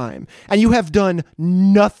lifetime, and you have done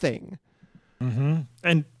nothing. Mm-hmm.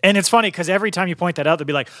 And it's funny because every time you point that out, they'll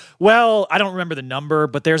be like, well, I don't remember the number,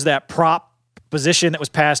 but there's that proposition that was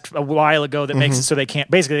passed a while ago that makes it so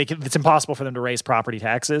it's impossible for them to raise property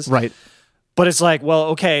taxes. Right. But it's like, well,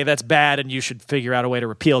 okay, that's bad and you should figure out a way to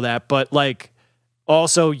repeal that. But like,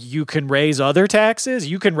 also, you can raise other taxes.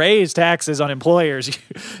 You can raise taxes on employers.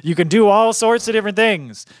 You can do all sorts of different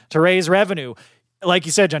things to raise revenue. Like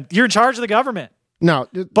you said, John, you're in charge of the government. No.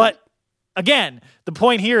 But again, the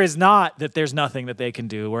point here is not that there's nothing that they can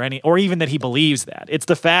do or even that he believes that. It's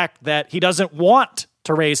the fact that he doesn't want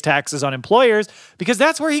to raise taxes on employers because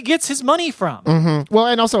that's where he gets his money from. Mm-hmm. Well,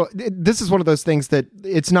 and also, this is one of those things that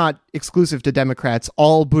it's not exclusive to Democrats.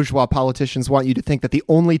 All bourgeois politicians want you to think that the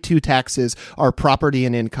only two taxes are property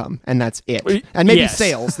and income, and that's it. And maybe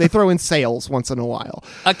sales. They throw in sales once in a while.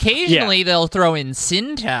 Occasionally, they'll throw in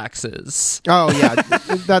sin taxes. Oh, yeah.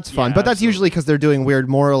 That's fun. But that's usually because they're doing weird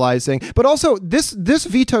moralizing. But also, this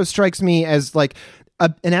veto strikes me as like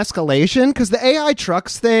an escalation, because the AI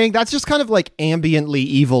trucks thing, that's just kind of like ambiently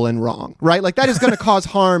evil and wrong, right? Like that is going to cause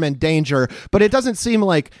harm and danger, but it doesn't seem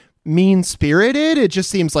like mean-spirited. It just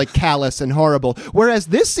seems like callous and horrible. Whereas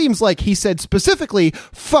this seems like he said specifically,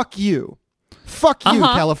 fuck you. Fuck you,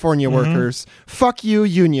 California workers. Fuck you,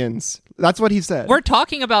 unions. That's what he said. We're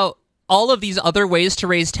talking about all of these other ways to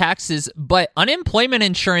raise taxes, but unemployment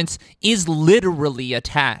insurance is literally a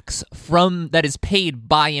tax that is paid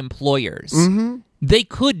by employers. Mm-hmm. They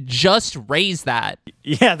could just raise that.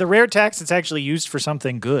 Yeah, the rare tax that's actually used for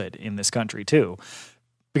something good in this country, too.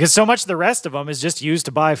 Because so much of the rest of them is just used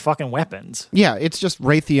to buy fucking weapons. Yeah, it's just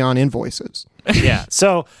Raytheon invoices. Yeah.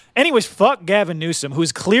 So, anyways, fuck Gavin Newsom,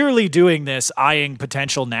 who's clearly doing this, eyeing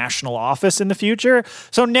potential national office in the future.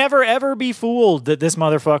 So never, ever be fooled that this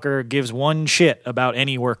motherfucker gives one shit about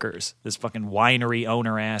any workers. This fucking winery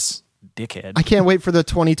owner-ass dickhead. I can't wait for the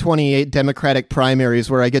 2028 Democratic primaries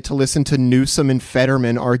where I get to listen to Newsom and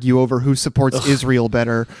Fetterman argue over who supports Israel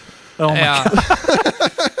better. Oh,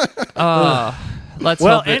 my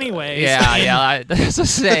God. Anyways. Yeah. That's to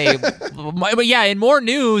say. But yeah, in more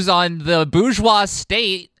news on the bourgeois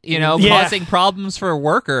state, causing problems for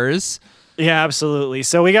workers. Yeah, absolutely.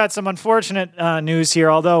 So we got some unfortunate news here,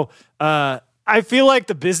 although I feel like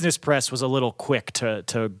the business press was a little quick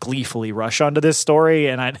to gleefully rush onto this story,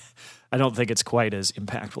 and I don't think it's quite as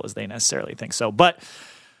impactful as they necessarily think so. But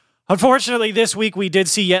unfortunately, this week we did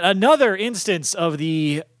see yet another instance of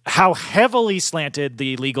how heavily slanted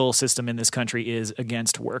the legal system in this country is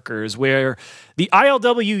against workers, where the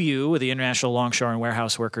ILWU, the International Longshore and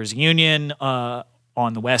Warehouse Workers Union,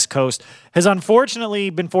 on the West Coast, has unfortunately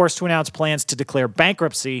been forced to announce plans to declare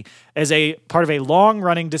bankruptcy as a part of a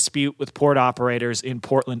long-running dispute with port operators in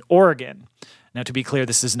Portland, Oregon. Now, to be clear,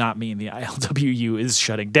 this does not mean the ILWU is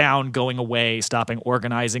shutting down, going away, stopping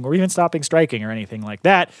organizing, or even stopping striking or anything like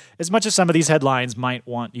that, as much as some of these headlines might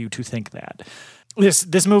want you to think that.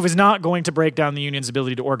 This move is not going to break down the union's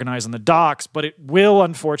ability to organize on the docks, but it will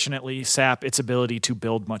unfortunately sap its ability to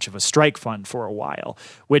build much of a strike fund for a while,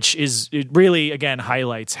 it really, again,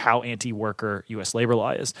 highlights how anti-worker U.S. labor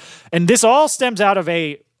law is. And this all stems out of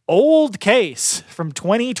a old case from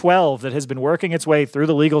 2012 that has been working its way through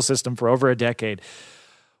the legal system for over a decade,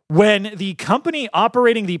 when the company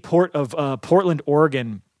operating the port of Portland,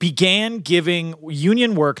 Oregon, began giving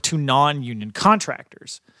union work to non-union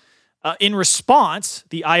contractors. In response,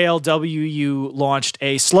 the ILWU launched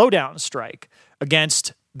a slowdown strike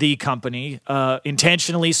against the company,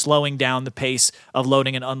 intentionally slowing down the pace of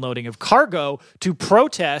loading and unloading of cargo to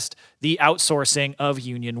protest the outsourcing of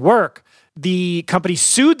union work. The company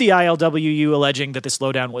sued the ILWU, alleging that the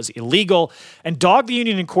slowdown was illegal, and dogged the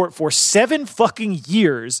union in court for 7 fucking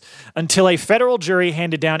years until a federal jury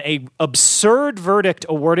handed down a absurd verdict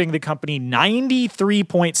awarding the company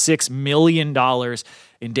 $93.6 million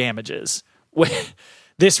in damages.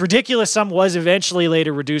 This ridiculous sum was eventually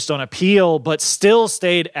later reduced on appeal, but still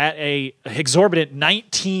stayed at a exorbitant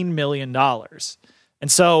 $19 million.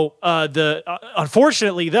 And so,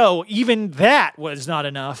 unfortunately, though, even that was not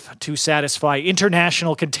enough to satisfy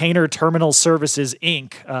International Container Terminal Services,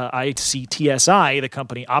 Inc., ICTSI, the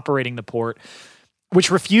company operating the port, which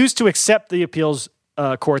refused to accept the appeals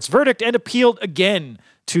court's verdict and appealed again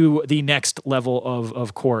to the next level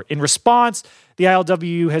of court. In response, the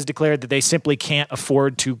ILWU has declared that they simply can't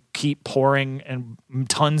afford to keep pouring and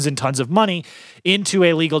tons of money into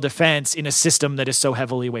a legal defense in a system that is so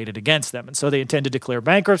heavily weighted against them. And so they intend to declare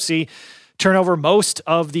bankruptcy, turn over most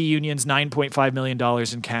of the union's $9.5 million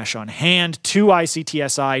in cash on hand to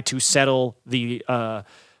ICTSI to settle the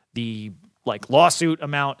lawsuit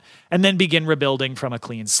amount, and then begin rebuilding from a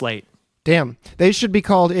clean slate. Damn. They should be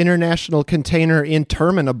called International Container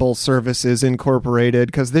Interminable Services Incorporated,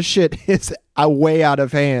 because this shit is way out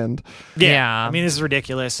of hand. Yeah. I mean, this is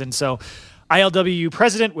ridiculous. And so ILWU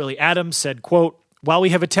President Willie Adams said, quote, "While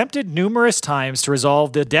we have attempted numerous times to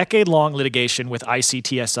resolve the decade-long litigation with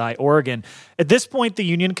ICTSI Oregon, at this point the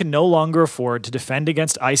union can no longer afford to defend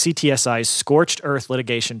against ICTSI's scorched earth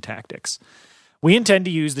litigation tactics. We intend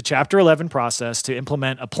to use the Chapter 11 process to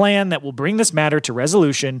implement a plan that will bring this matter to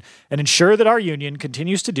resolution and ensure that our union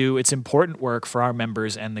continues to do its important work for our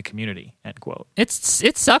members and the community." End quote. It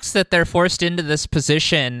sucks that they're forced into this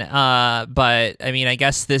position, but I mean, I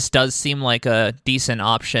guess this does seem like a decent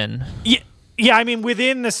option. Yeah. I mean,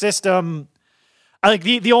 within the system,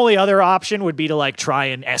 the only other option would be to try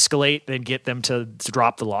and escalate and get them to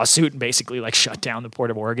drop the lawsuit and basically shut down the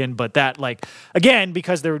Port of Oregon. But that again,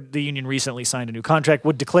 because the union recently signed a new contract,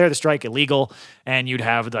 would declare the strike illegal, and you'd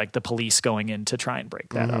have the police going in to try and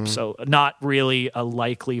break that up. So not really a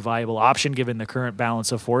likely viable option given the current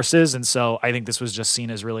balance of forces. And so I think this was just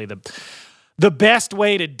seen as really the best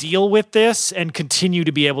way to deal with this and continue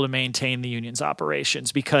to be able to maintain the union's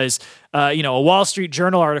operations, because, a Wall Street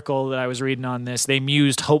Journal article that I was reading on this, they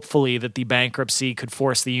mused hopefully that the bankruptcy could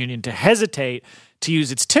force the union to hesitate to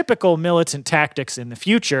use its typical militant tactics in the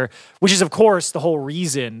future, which is, of course, the whole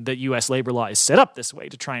reason that U.S. labor law is set up this way,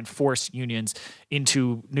 to try and force unions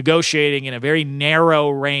into negotiating in a very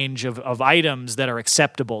narrow range of items that are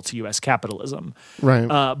acceptable to U.S. capitalism. Right.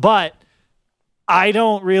 But I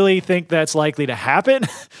don't really think that's likely to happen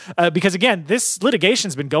because, again, this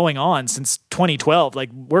litigation's been going on since 2012.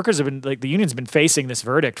 Workers have been, the union's been facing this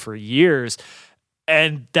verdict for years,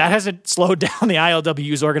 and that hasn't slowed down the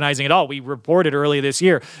ILWU's organizing at all. We reported earlier this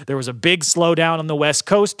year there was a big slowdown on the West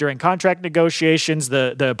Coast during contract negotiations.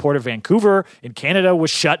 The Port of Vancouver in Canada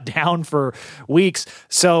was shut down for weeks.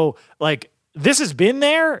 So, this has been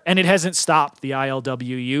there, and it hasn't stopped the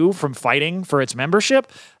ILWU from fighting for its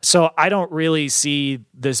membership. So I don't really see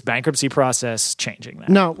this bankruptcy process changing that.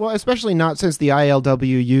 No, well, especially not since the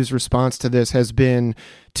ILWU's response to this has been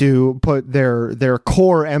to put their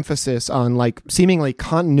core emphasis on seemingly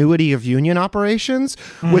continuity of union operations,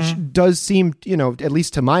 which does seem, at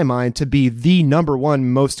least to my mind, to be the number one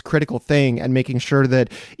most critical thing, and making sure that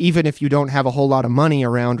even if you don't have a whole lot of money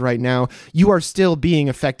around right now, you are still being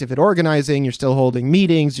effective at organizing, you're still holding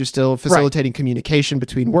meetings, you're still facilitating communication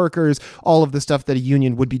between workers, all of the stuff that a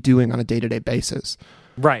union would be doing on a day-to-day basis.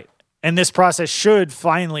 Right. And this process should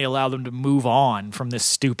finally allow them to move on from this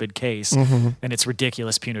stupid case and its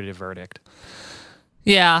ridiculous punitive verdict.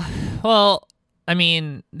 Yeah. Well, I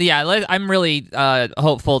mean, I'm really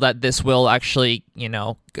hopeful that this will actually,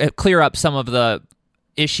 clear up some of the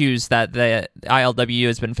issues that the ILWU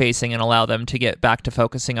has been facing and allow them to get back to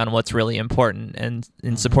focusing on what's really important and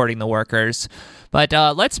in supporting the workers. But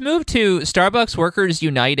let's move to Starbucks Workers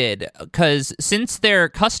United, because since their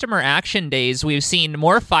customer action days, we've seen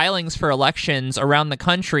more filings for elections around the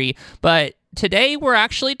country, but today we're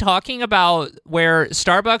actually talking about where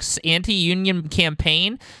Starbucks' anti-union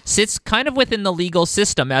campaign sits kind of within the legal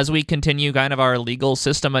system as we continue kind of our legal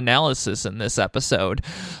system analysis in this episode.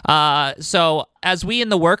 So as we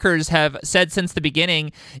and the workers have said since the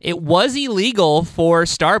beginning, it was illegal for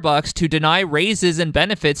Starbucks to deny raises and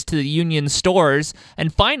benefits to the union stores.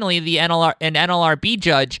 And finally, an NLRB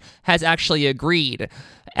judge has actually agreed.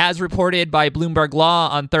 As reported by Bloomberg Law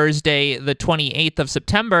on Thursday, the 28th of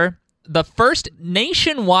September, the first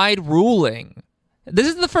nationwide ruling. This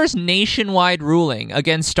is the first nationwide ruling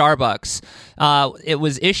against Starbucks. It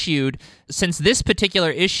was issued since this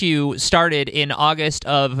particular issue started in August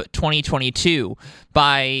of 2022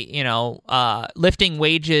 by, lifting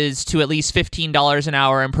wages to at least $15 an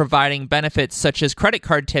hour and providing benefits such as credit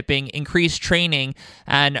card tipping, increased training,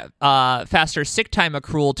 and faster sick time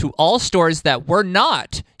accrual to all stores that were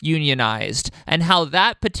not unionized, and how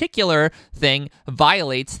that particular thing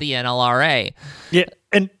violates the NLRA. Yeah,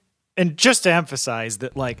 and just to emphasize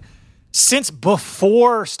that, since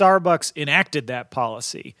before Starbucks enacted that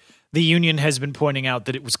policy, the union has been pointing out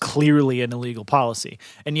that it was clearly an illegal policy.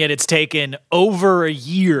 And yet it's taken over a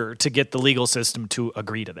year to get the legal system to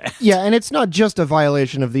agree to that. Yeah, and it's not just a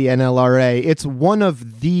violation of the NLRA. It's one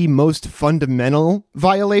of the most fundamental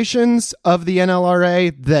violations of the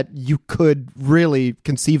NLRA that you could really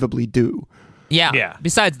conceivably do. Yeah.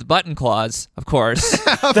 Besides the button clause, of course.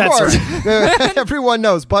 Of course. Right. Everyone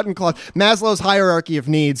knows button clause. Maslow's hierarchy of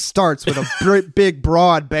needs starts with a big,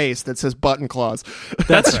 broad base that says button clause.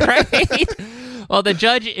 That's right. Well, the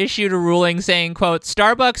judge issued a ruling saying, quote,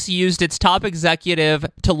 Starbucks used its top executive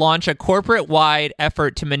to launch a corporate-wide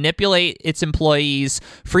effort to manipulate its employees'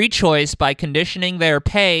 free choice by conditioning their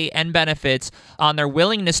pay and benefits on their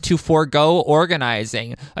willingness to forego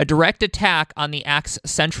organizing, a direct attack on the act's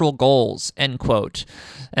central goals, end quote.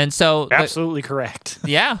 And so... Absolutely correct.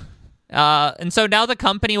 Yeah. And so now the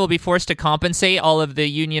company will be forced to compensate all of the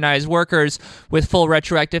unionized workers with full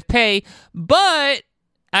retroactive pay, but...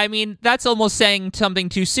 that's almost saying something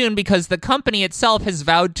too soon because the company itself has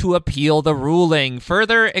vowed to appeal the ruling,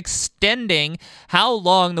 further extending how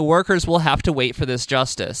long the workers will have to wait for this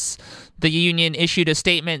justice. The union issued a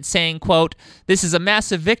statement saying, quote, this is a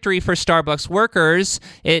massive victory for Starbucks workers.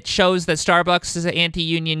 It shows that Starbucks'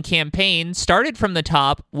 anti-union campaign started from the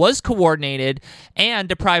top, was coordinated, and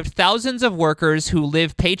deprived thousands of workers who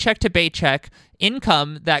live paycheck to paycheck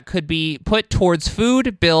income that could be put towards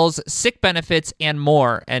food, bills, sick benefits, and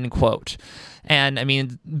more, end quote.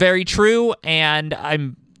 And, very true, and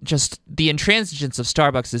the intransigence of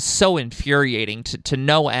Starbucks is so infuriating to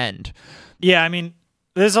no end. Yeah,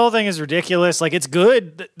 this whole thing is ridiculous. It's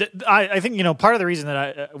good. I think, part of the reason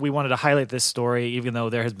that we wanted to highlight this story, even though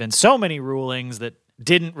there has been so many rulings that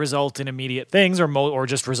didn't result in immediate things or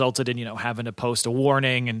just resulted in, having to post a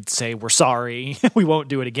warning and say, we're sorry, we won't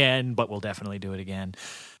do it again, but we'll definitely do it again.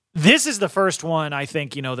 This is the first one, I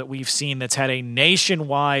think, that we've seen that's had a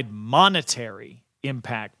nationwide monetary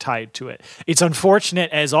impact tied to it. It's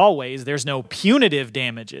unfortunate, as always, there's no punitive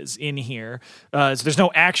damages in here. So there's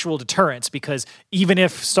no actual deterrence because even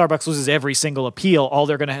if Starbucks loses every single appeal, all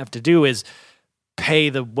they're going to have to do is pay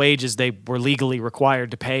the wages they were legally required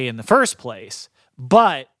to pay in the first place.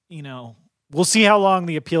 But, we'll see how long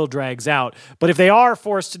the appeal drags out. But if they are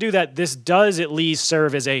forced to do that, this does at least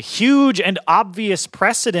serve as a huge and obvious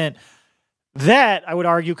precedent that I would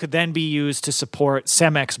argue could then be used to support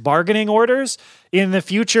CEMEX bargaining orders in the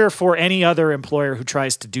future for any other employer who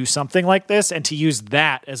tries to do something like this and to use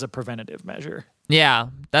that as a preventative measure. Yeah,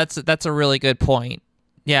 that's a really good point.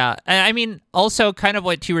 Yeah, and also kind of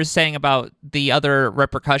what you were saying about the other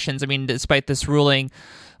repercussions. Despite this ruling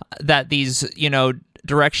that these,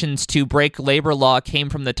 directions to break labor law came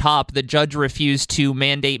from the top, the judge refused to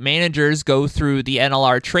mandate managers go through the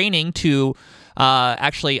NLR training to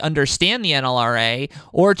actually understand the NLRA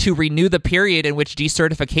or to renew the period in which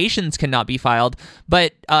decertifications cannot be filed.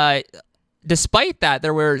 But despite that,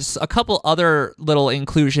 there was a couple other little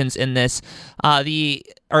inclusions in this.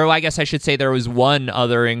 I guess I should say there was one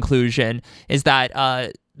other inclusion, is that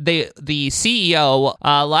the CEO,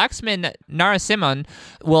 Laxman Narasimhan,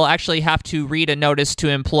 will actually have to read a notice to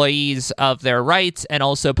employees of their rights and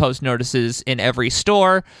also post notices in every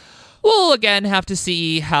store. We'll again have to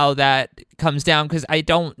see how that comes down because I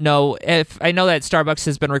don't know I know that Starbucks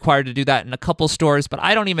has been required to do that in a couple stores, but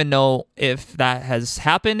I don't even know if that has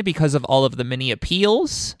happened because of all of the many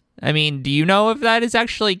appeals. Do you know if that has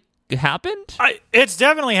actually happened? It's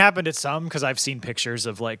definitely happened at some because I've seen pictures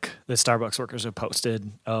of the Starbucks workers have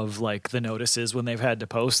posted of the notices when they've had to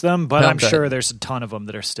post them, but I'm sure there's a ton of them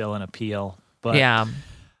that are still in appeal. But yeah,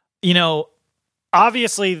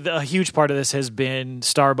 Obviously, a huge part of this has been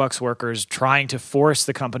Starbucks workers trying to force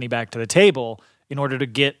the company back to the table in order to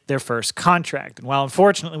get their first contract. And while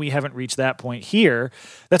unfortunately we haven't reached that point here,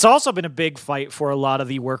 that's also been a big fight for a lot of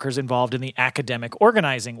the workers involved in the academic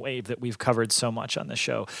organizing wave that we've covered so much on the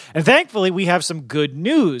show. And thankfully, we have some good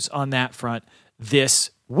news on that front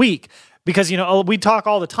this week. Because, we talk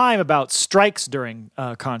all the time about strikes during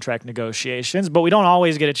contract negotiations, but we don't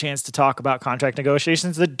always get a chance to talk about contract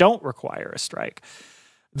negotiations that don't require a strike.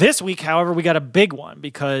 This week, however, we got a big one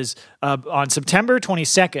because on September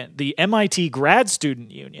 22nd, the MIT Grad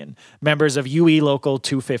Student Union, members of UE Local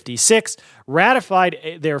 256,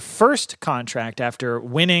 ratified their first contract after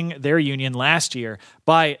winning their union last year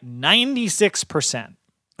by 96%.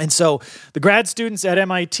 And so the grad students at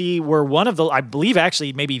MIT were one of the, I believe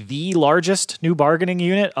actually maybe the largest new bargaining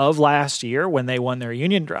unit of last year when they won their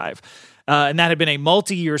union drive. And that had been a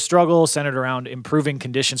multi-year struggle centered around improving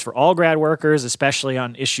conditions for all grad workers, especially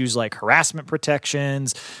on issues like harassment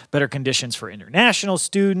protections, better conditions for international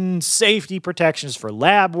students, safety protections for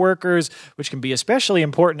lab workers, which can be especially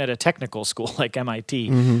important at a technical school like MIT,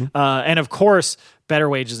 and of course, better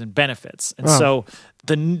wages and benefits. And so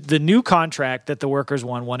the new contract that the workers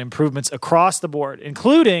won improvements across the board,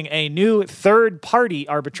 including a new third-party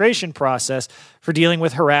arbitration process for dealing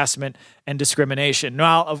with harassment and discrimination.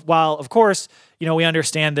 Now, while of course, we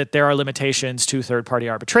understand that there are limitations to third-party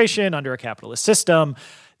arbitration under a capitalist system,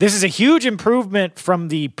 this is a huge improvement from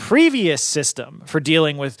the previous system for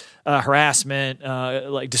dealing with harassment,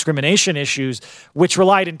 like discrimination issues, which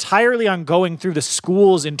relied entirely on going through the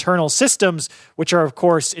school's internal systems, which are, of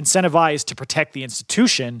course, incentivized to protect the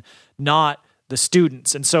institution, not the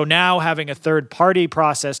students. And so now having a third-party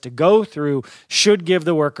process to go through should give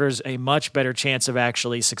the workers a much better chance of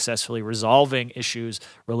actually successfully resolving issues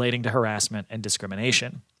relating to harassment and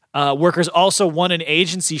discrimination. Workers also won an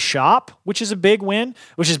agency shop, which is a big win,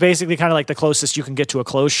 which is basically kind of like the closest you can get to a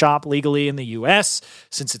closed shop legally in the U.S.,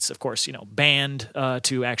 since it's, of course, banned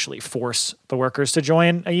to actually force the workers to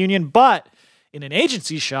join a union. But in an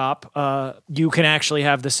agency shop, you can actually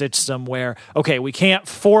have the system where, okay, we can't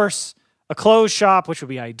force a closed shop, which would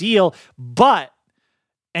be ideal, but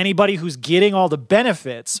anybody who's getting all the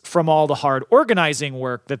benefits from all the hard organizing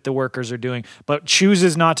work that the workers are doing, but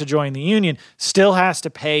chooses not to join the union, still has to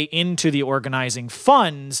pay into the organizing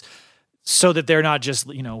funds so that they're not just,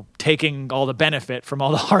 taking all the benefit from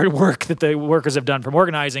all the hard work that the workers have done from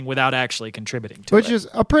organizing without actually contributing to it. Which is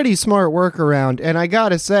a pretty smart workaround. And I got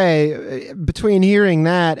to say, between hearing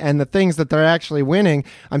that and the things that they're actually winning,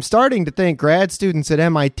 I'm starting to think grad students at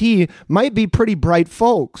MIT might be pretty bright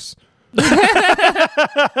folks.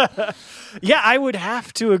 Yeah, I would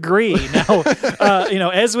have to agree. Now,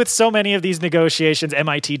 as with so many of these negotiations,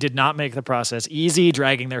 MIT did not make the process easy,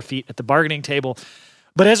 dragging their feet at the bargaining table.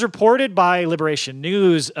 But as reported by Liberation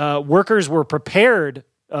News, workers were prepared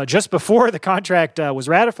just before the contract was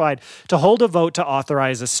ratified to hold a vote to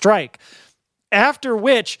authorize a strike. After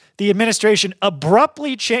which, the administration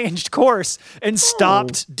abruptly changed course and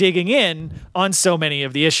stopped digging in on so many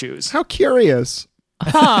of the issues. How curious.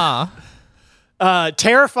 Huh.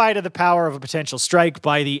 Terrified of the power of a potential strike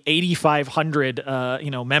by the 8,500,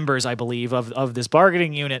 members, I believe, of this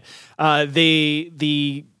bargaining unit,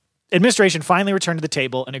 the administration finally returned to the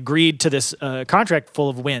table and agreed to this contract full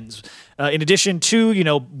of wins. In addition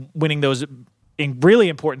to, winning those really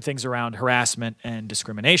important things around harassment and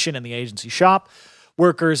discrimination in the agency shop,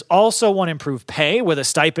 workers also want improved pay with a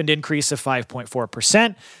stipend increase of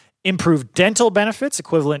 5.4%. Improved dental benefits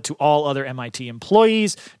equivalent to all other MIT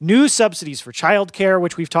employees, new subsidies for childcare,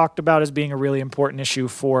 which we've talked about as being a really important issue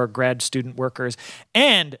for grad student workers,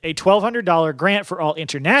 and a $1,200 grant for all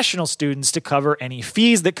international students to cover any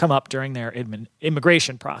fees that come up during their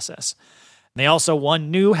immigration process. They also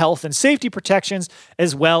won new health and safety protections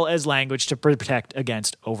as well as language to protect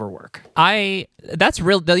against overwork.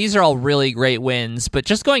 These are all really great wins, but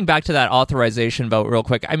just going back to that authorization vote real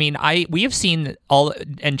quick. I mean, we have seen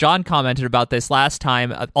and John commented about this last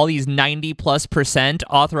time, all these 90+%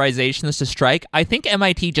 authorizations to strike. I think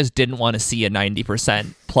MIT just didn't want to see a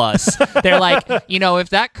 90% plus. They're like, if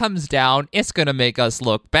that comes down, it's going to make us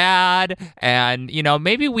look bad. And,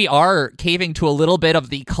 maybe we are caving to a little bit of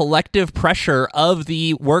the collective pressure of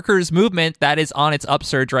the workers' movement that is on its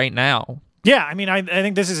upsurge right now. Yeah, I mean, I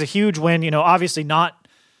think this is a huge win, obviously not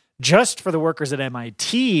just for the workers at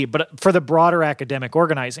MIT, but for the broader academic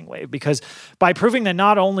organizing wave, because by proving that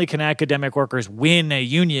not only can academic workers win a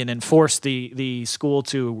union and force the school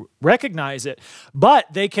to recognize it,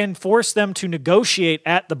 but they can force them to negotiate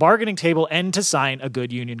at the bargaining table and to sign a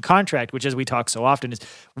good union contract, which, as we talk so often, is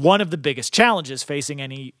one of the biggest challenges facing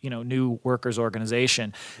any, new workers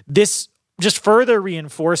organization. This just further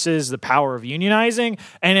reinforces the power of unionizing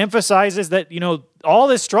and emphasizes that, all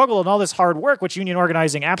this struggle and all this hard work, which union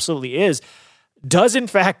organizing absolutely is, does in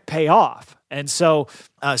fact pay off. And so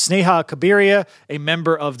Sneha Kabiria, a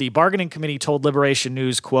member of the bargaining committee, told Liberation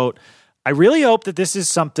News, quote, "I really hope that this is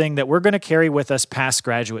something that we're going to carry with us past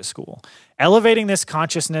graduate school, elevating this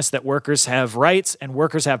consciousness that workers have rights and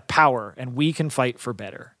workers have power and we can fight for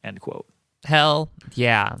better," end quote. Hell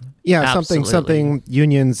yeah. Yeah, Absolutely. something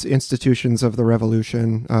unions, institutions of the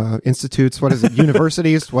revolution, institutes, what is it,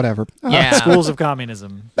 universities, whatever. Yeah. Schools of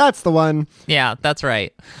communism. That's the one. Yeah, that's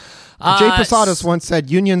right. Jay Posadas once said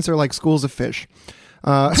unions are like schools of fish.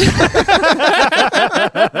 That's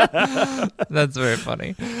very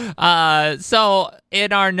funny. So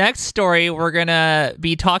in our next story, we're going to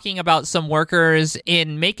be talking about some workers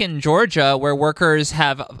in Macon, Georgia, where workers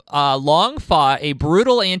have long fought a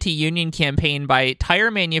brutal anti-union campaign by tire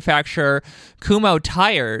manufacturer Kumho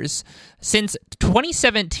Tires. Since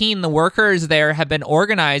 2017, the workers there have been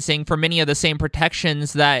organizing for many of the same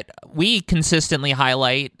protections that we consistently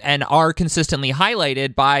highlight and are consistently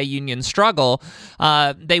highlighted by union struggle.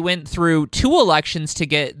 They went through 2 elections to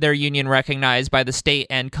get their union recognized by the state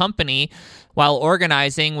and company while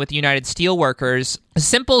organizing with United Steelworkers. A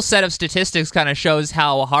simple set of statistics kind of shows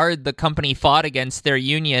how hard the company fought against their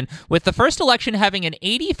union, with the first election having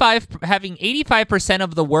 85%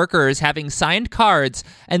 of the workers having signed cards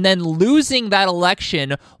and then losing that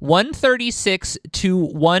election 136 to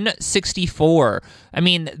 164. I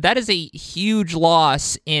mean, that is a huge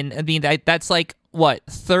loss that's like what,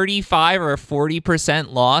 35 or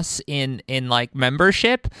 40% loss in like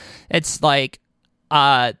membership. It's like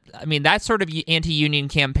that sort of anti-union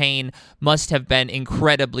campaign must have been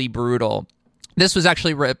incredibly brutal. This was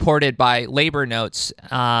actually reported by Labor Notes,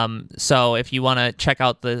 so if you want to check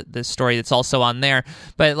out the story, that's also on there.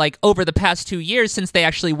 But like over the past 2 years, since they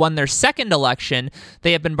actually won their second election,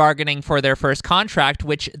 they have been bargaining for their first contract,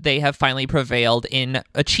 which they have finally prevailed in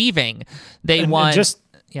achieving. They won.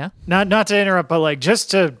 Yeah. Not to interrupt, but like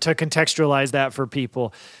just to contextualize that for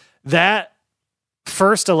people, that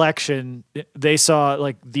first election, they saw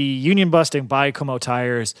like the union busting by Kumho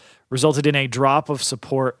Tires resulted in a drop of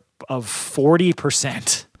support of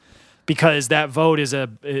 40%, because that vote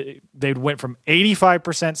they went from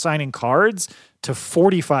 85% signing cards to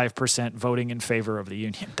 45% voting in favor of the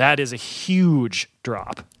union. That is a huge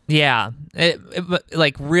drop. Yeah,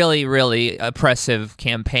 like really, really oppressive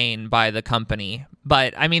campaign by the company.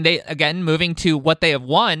 But I mean, moving to what they have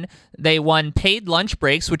won, they won paid lunch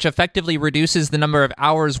breaks, which effectively reduces the number of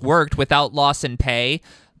hours worked without loss in pay.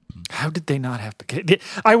 How did they not have to?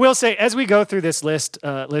 I will say, as we go through this list,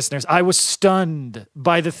 listeners, I was stunned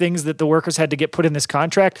by the things that the workers had to get put in this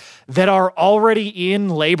contract that are already in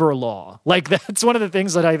labor law. Like, that's one of the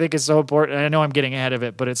things that I think is so important. I know I'm getting ahead of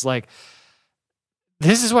it, but it's like,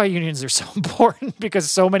 this is why unions are so important, because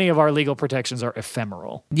so many of our legal protections are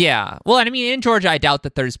ephemeral. Yeah. Well, I mean, in Georgia, I doubt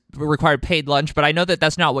that there's required paid lunch, but I know that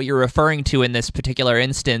that's not what you're referring to in this particular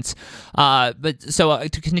instance. But so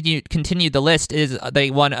to continue the list is they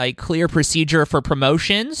won a clear procedure for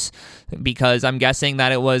promotions, because I'm guessing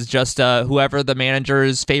that it was just whoever the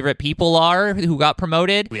manager's favorite people are who got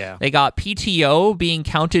promoted. Yeah. They got PTO being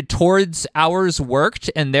counted towards hours worked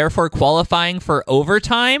and therefore qualifying for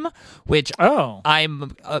overtime, which I'm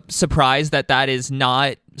surprised that is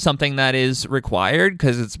not something that is required,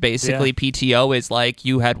 because it's basically PTO is like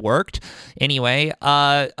you had worked. Anyway,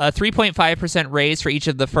 a 3.5% raise for each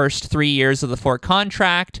of the first 3 years of the Ford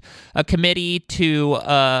contract, a committee to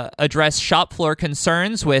address shop floor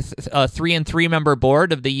concerns with a 3 and 3 member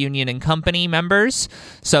board of the union and company members.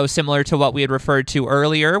 So similar to what we had referred to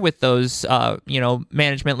earlier with those,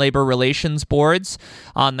 management labor relations boards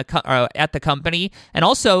on at the company, and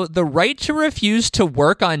also the right to refuse to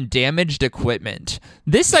work on damaged equipment.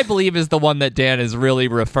 This, I believe, is the one that Dan is really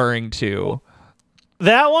referring to.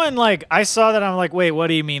 That one, like, I saw that, I'm like, wait, what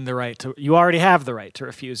do you mean you already have the right to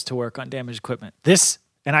refuse to work on damaged equipment?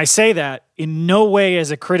 And I say that in no way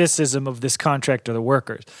as a criticism of this contract or the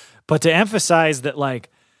workers, but to emphasize that, like,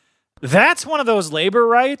 that's one of those labor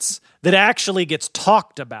rights that actually gets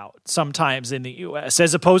talked about sometimes in the U.S.,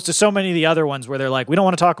 as opposed to so many of the other ones where they're like, we don't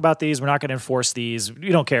want to talk about these, we're not going to enforce these, we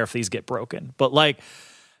don't care if these get broken. But, like,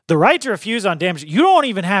 the right to refuse on damage, you don't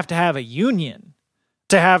even have to have a union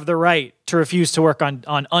to have the right to refuse to work on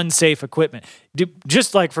unsafe equipment.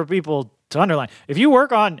 Just like for people to underline, if you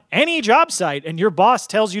work on any job site and your boss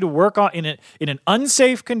tells you to work in an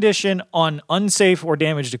unsafe condition on unsafe or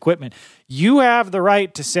damaged equipment, you have the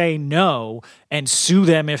right to say no and sue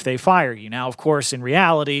them if they fire you. Now, of course, in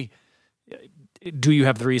reality, do you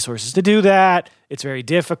have the resources to do that? It's very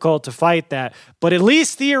difficult to fight that. But at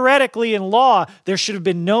least theoretically in law, there should have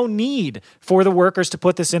been no need for the workers to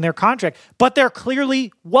put this in their contract. But there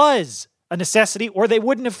clearly was a necessity, or they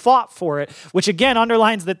wouldn't have fought for it, which again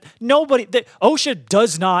underlines that that OSHA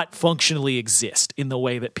does not functionally exist in the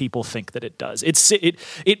way that people think that it does.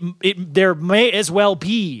 There may as well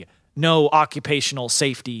be no occupational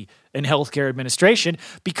safety and healthcare administration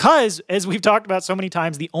because, as we've talked about so many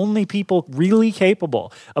times, the only people really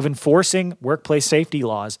capable of enforcing workplace safety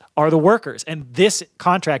laws are the workers. And this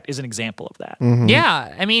contract is an example of that. Mm-hmm.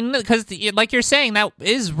 Yeah, I mean, because like you're saying, that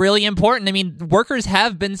is really important. I mean, workers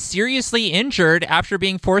have been seriously injured after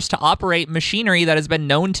being forced to operate machinery that has been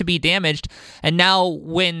known to be damaged. And now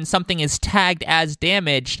when something is tagged as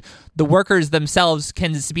damaged, the workers themselves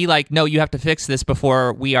can be like, no, you have to fix this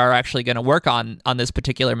before we are actually going to work on this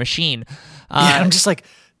particular machine. I'm just like,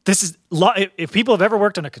 this is if people have ever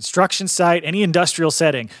worked on a construction site, any industrial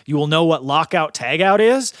setting, you will know what lockout tagout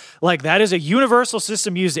is. Like, that is a universal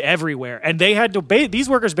system used everywhere. And they had to these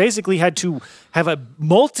workers basically had to have a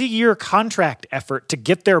multi-year contract effort to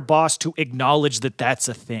get their boss to acknowledge that that's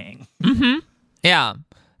a thing. Mm-hmm. Yeah.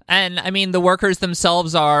 And, I mean, the workers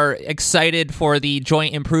themselves are excited for the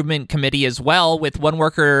Joint Improvement Committee as well, with one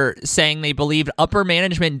worker saying they believed upper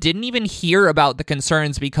management didn't even hear about the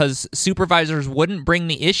concerns because supervisors wouldn't bring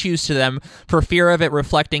the issues to them for fear of it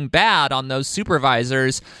reflecting bad on those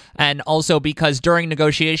supervisors, and also because during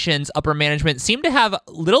negotiations, upper management seemed to have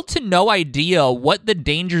little to no idea what the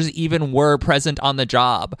dangers even were present on the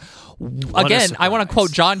job. Again, I want to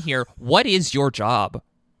quote John here. What is your job?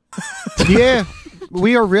 Yeah.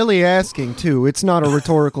 We are really asking, too. It's not a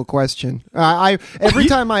rhetorical question. Every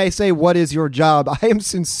time I say, what is your job, I am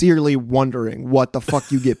sincerely wondering what the fuck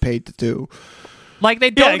you get paid to do. Like, they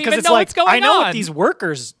don't even know what's going on. I know what these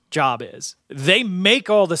workers' job is. They make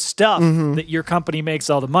all the stuff that your company makes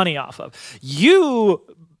all the money off of. You,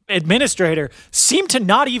 administrator, seem to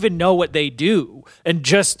not even know what they do and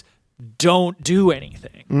just don't do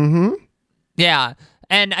anything. Mm-hmm. Yeah.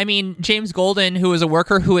 And, I mean, James Golden, who is a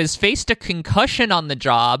worker who has faced a concussion on the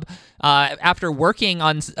job after working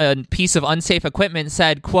on a piece of unsafe equipment,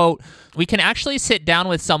 said, quote, "We can actually sit down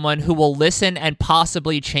with someone who will listen and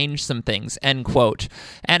possibly change some things," end quote.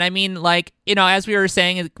 And, I mean, like, you know, as we were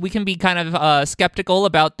saying, we can be kind of skeptical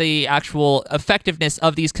about the actual effectiveness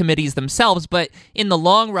of these committees themselves, but in the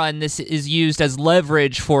long run, this is used as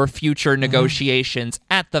leverage for future negotiations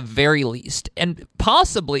at the very least. And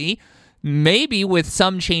possibly, maybe with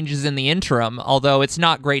some changes in the interim, although it's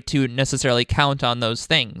not great to necessarily count on those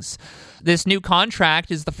things. This new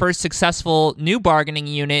contract is the first successful new bargaining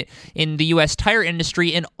unit in the U.S. tire industry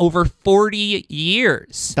in over 40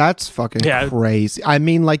 years. That's fucking crazy. I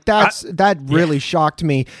mean, like, that really shocked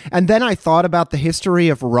me. And then I thought about the history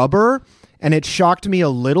of rubber, and it shocked me a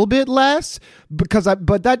little bit less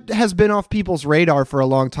but that has been off people's radar for a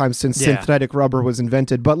long time since synthetic rubber was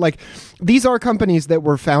invented. But like, these are companies that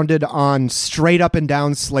were founded on straight up and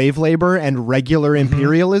down slave labor and regular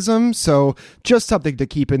imperialism. So just something to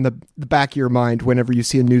keep in the back of your mind whenever you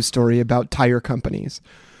see a news story about tire companies.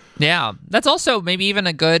 Yeah, that's also maybe even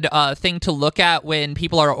a good thing to look at when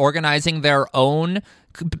people are organizing their own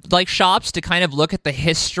like shops, to kind of look at the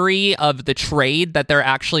history of the trade that they're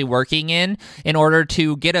actually working in order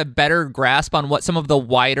to get a better grasp on what some of the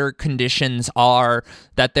wider conditions are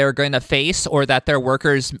that they're going to face, or that their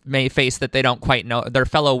workers may face that they don't quite know, their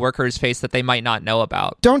fellow workers face that they might not know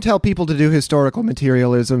about. Don't tell people to do historical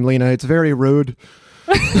materialism, Lena. It's very rude.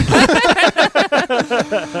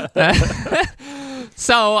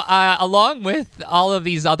 So, along with all of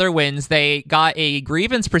these other wins, they got a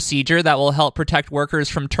grievance procedure that will help protect workers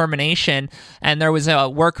from termination. And there was a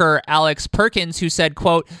worker, Alex Perkins, who said,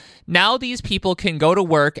 quote, "Now these people can go to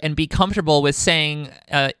work and be comfortable with saying,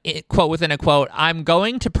 quote within a quote, I'm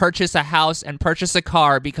going to purchase a house and purchase a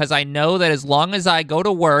car because I know that as long as I go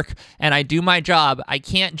to work and I do my job, I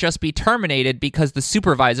can't just be terminated because the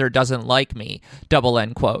supervisor doesn't like me," double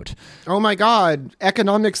end quote. Oh my God,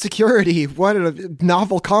 economic security. What a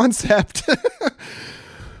novel concept.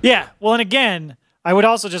 Yeah, well, and again, I would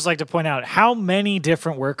also just like to point out, how many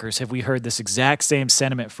different workers have we heard this exact same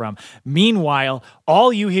sentiment from? Meanwhile,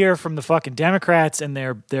 all you hear from the fucking Democrats and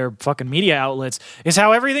their fucking media outlets is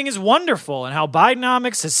how everything is wonderful and how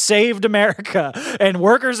Bidenomics has saved America and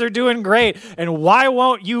workers are doing great. And why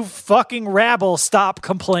won't you fucking rabble stop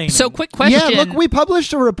complaining? So, quick question. Yeah, look, we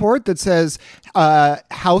published a report that says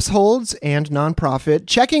households and nonprofit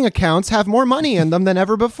checking accounts have more money in them than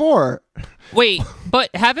ever before. Wait, but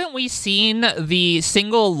haven't we seen the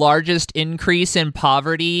single largest increase in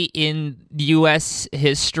poverty in U.S.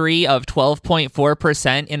 history of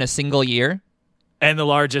 12.4% in a single year? and the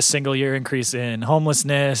largest single year increase in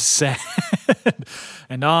homelessness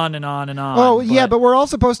and on and on and on. Oh, yeah, but we're all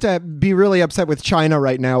supposed to be really upset with China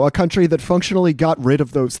right now, a country that functionally got rid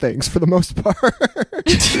of those things for the most part.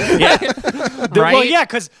 Right? Well, yeah,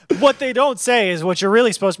 because what they don't say is what you're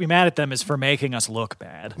really supposed to be mad at them is for making us look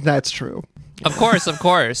bad. That's true. Of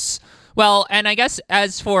course. Well, and I guess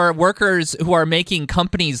as for workers who are making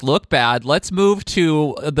companies look bad, let's move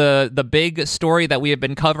to the big story that we have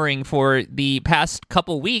been covering for the past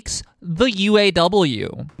couple weeks, the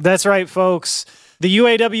UAW. That's right, folks. The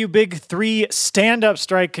UAW Big Three stand-up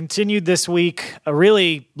strike continued this week,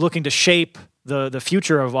 really looking to shape the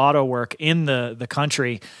future of auto work in the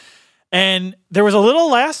country. And there was a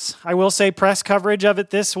little less, I will say, press coverage of it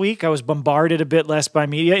this week. I was bombarded a bit less by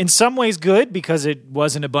media. In some ways good, because it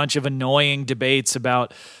wasn't a bunch of annoying debates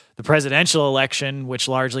about the presidential election, which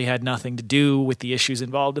largely had nothing to do with the issues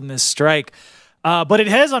involved in this strike. But it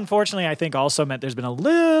has, unfortunately, I think also meant there's been a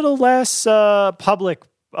little less public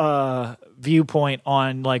viewpoint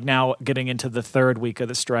on like now getting into the third week of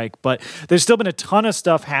the strike, but there's still been a ton of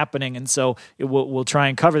stuff happening, and so we'll try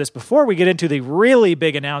and cover this before we get into the really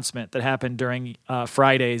big announcement that happened during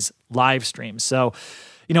Friday's live stream. So,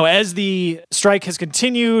 as the strike has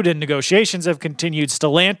continued and negotiations have continued,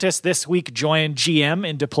 Stellantis this week joined GM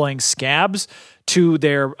in deploying scabs to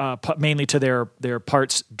their mainly to their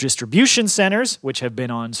parts distribution centers, which have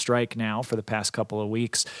been on strike now for the past couple of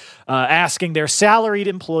weeks, asking their salaried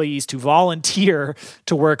employees to volunteer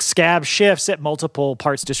to work scab shifts at multiple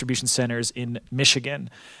parts distribution centers in Michigan.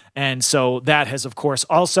 And so that has, of course,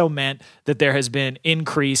 also meant that there has been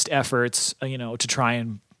increased efforts, to try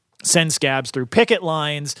and send scabs through picket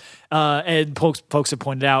lines. And folks have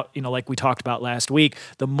pointed out, like we talked about last week,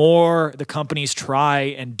 the more the companies try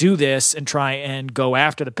and do this and try and go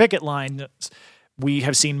after the picket lines, we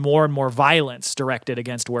have seen more and more violence directed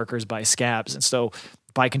against workers by scabs. And so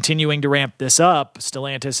by continuing to ramp this up,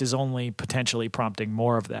 Stellantis is only potentially prompting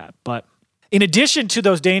more of that. But in addition to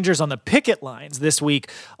those dangers on the picket lines this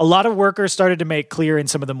week, a lot of workers started to make clear in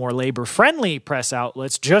some of the more labor-friendly press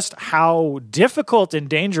outlets just how difficult and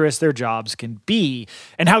dangerous their jobs can be,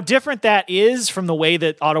 and how different that is from the way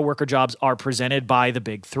that auto worker jobs are presented by the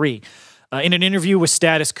Big Three. In an interview with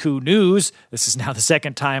Status Quo News, this is now the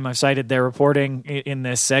second time I've cited their reporting in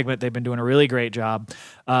this segment. They've been doing a really great job.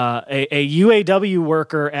 A UAW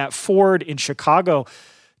worker at Ford in Chicago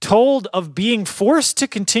told of being forced to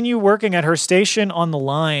continue working at her station on the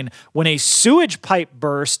line when a sewage pipe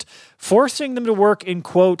burst, forcing them to work in,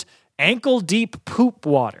 quote, ankle-deep poop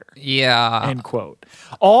water. Yeah. End quote.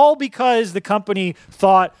 All because the company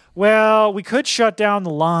thought, well, we could shut down the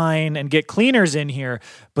line and get cleaners in here,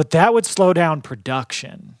 but that would slow down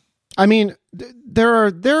production. I mean, there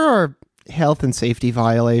are health and safety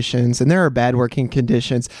violations, and there are bad working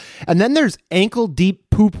conditions, and then there's ankle deep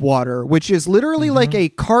poop water, which is literally like a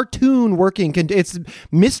cartoon working it's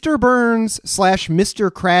Mr. Burns /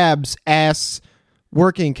 Mr. Krabs ass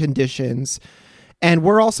working conditions, and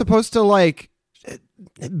we're all supposed to like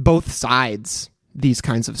both sides these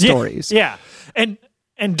kinds of stories. Yeah.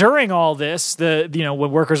 And during all this, when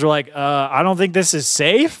workers were like, I don't think this is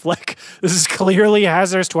safe, like this is clearly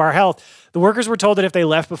hazardous to our health, the workers were told that if they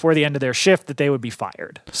left before the end of their shift, that they would be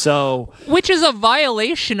fired. So, which is a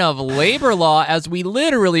violation of labor law, as we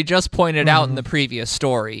literally just pointed out in the previous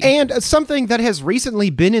story. And something that has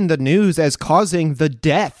recently been in the news as causing the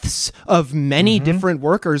deaths of many different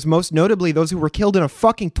workers, most notably those who were killed in a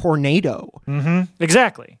fucking tornado.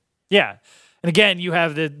 Exactly. Yeah. And again, you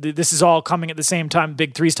have this is all coming at the same time.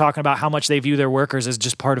 Big Three's talking about how much they view their workers as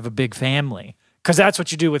just part of a big family. Because that's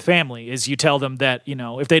what you do with family, is you tell them that,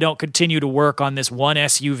 if they don't continue to work on this one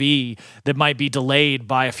SUV that might be delayed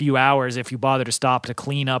by a few hours if you bother to stop to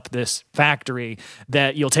clean up this factory,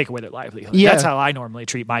 that you'll take away their livelihood. Yeah. That's how I normally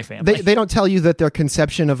treat my family. They don't tell you that their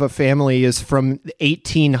conception of a family is from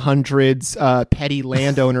 1800s petty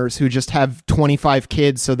landowners who just have 25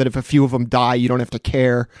 kids so that if a few of them die, you don't have to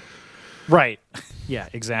care. Right. Yeah,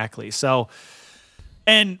 exactly. So,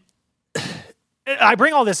 and I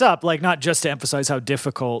bring all this up, like, not just to emphasize how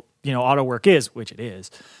difficult, auto work is, which it is,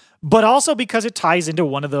 but also because it ties into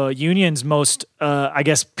one of the union's most, I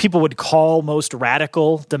guess people would call most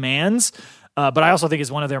radical demands, but I also think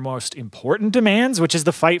is one of their most important demands, which is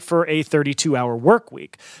the fight for a 32-hour work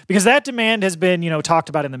week. Because that demand has been, talked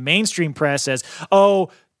about in the mainstream press as,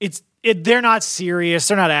 they're not serious.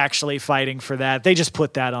 They're not actually fighting for that. They just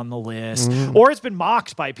put that on the list. Or it's been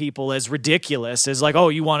mocked by people as ridiculous, as like, oh,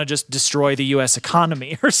 you want to just destroy the U.S.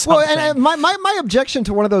 economy or something. Well, and my objection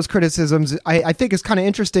to one of those criticisms, I think is kind of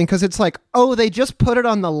interesting because it's like, oh, they just put it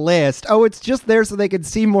on the list. Oh, it's just there so they can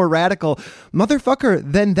seem more radical. Motherfucker,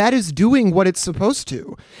 then that is doing what it's supposed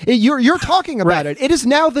to. You're talking about it. It is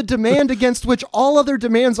now the demand against which all other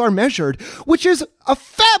demands are measured, which is a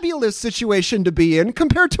fabulous situation to be in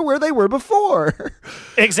compared to where they were before.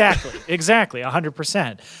 Exactly,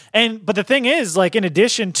 100%. But the thing is, like, in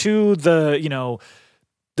addition to the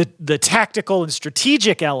tactical and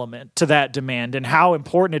strategic element to that demand and how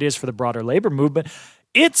important it is for the broader labor movement,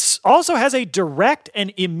 it also has a direct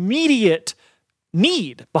and immediate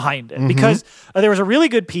need behind it, because there was a really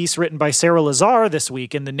good piece written by Sarah Lazar this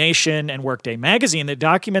week in The Nation and Workday magazine that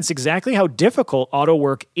documents exactly how difficult auto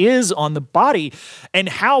work is on the body, and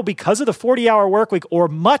how, because of the 40-hour work week, or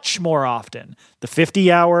much more often the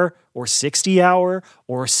 50-hour or 60-hour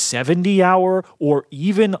or 70-hour or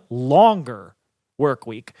even longer work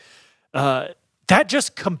week, that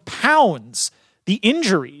just compounds the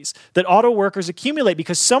injuries that auto workers accumulate,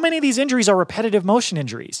 because so many of these injuries are repetitive motion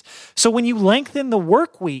injuries. So when you lengthen the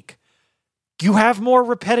work week, you have more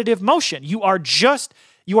repetitive motion. You are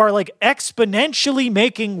like exponentially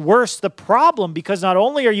making worse the problem, because not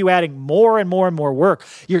only are you adding more and more and more work,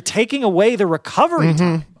 you're taking away the recovery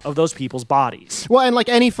time of those people's bodies. Well, and like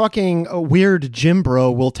any fucking weird gym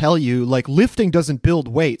bro will tell you, like, lifting doesn't build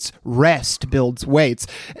weights, rest builds weights,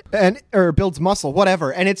 or builds muscle,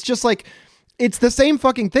 whatever. And it's just like, it's the same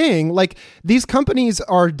fucking thing. Like, these companies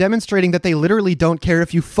are demonstrating that they literally don't care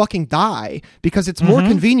if you fucking die, because it's more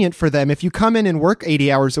convenient for them if you come in and work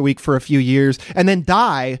 80 hours a week for a few years and then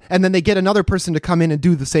die, and then they get another person to come in and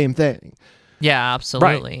do the same thing. Yeah,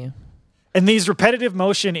 absolutely. Right. And these repetitive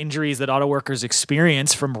motion injuries that auto workers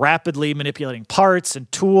experience from rapidly manipulating parts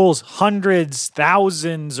and tools, hundreds,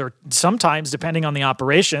 thousands, or sometimes, depending on the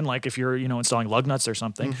operation, like if you're, installing lug nuts or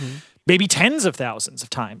something, maybe tens of thousands of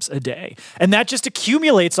times a day. And that just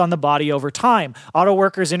accumulates on the body over time. Auto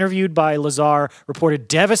workers interviewed by Lazar reported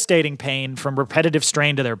devastating pain from repetitive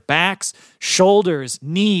strain to their backs, shoulders,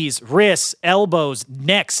 knees, wrists, elbows,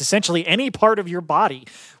 necks, essentially any part of your body,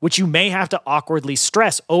 which you may have to awkwardly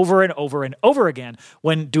stress over and over and over again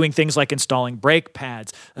when doing things like installing brake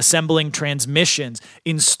pads, assembling transmissions,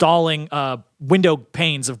 installing window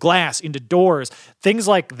panes of glass into doors, things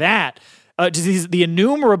like that. The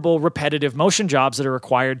innumerable repetitive motion jobs that are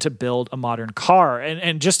required to build a modern car.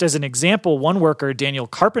 And just as an example, one worker, Daniel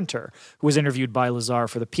Carpenter, who was interviewed by Lazar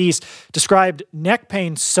for the piece, described neck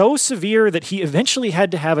pain so severe that he eventually had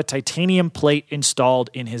to have a titanium plate installed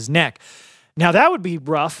in his neck. Now, that would be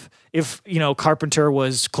rough if, Carpenter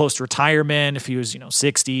was close to retirement, if he was,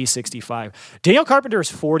 60, 65. Daniel Carpenter is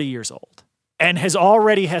 40 years old and has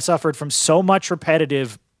already suffered from so much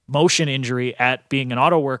repetitive motion injury at being an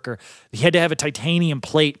auto worker. He had to have a titanium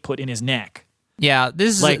plate put in his neck. Yeah,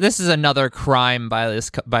 this is another crime by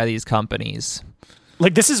these companies.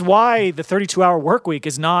 Like, this is why the 32-hour work week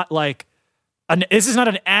is not like this is not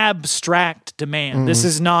an abstract demand. This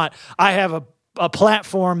is not, I have a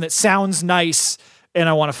platform that sounds nice and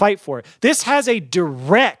I want to fight for it. This has a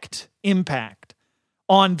direct impact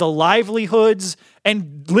on the livelihoods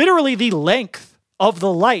and literally the length of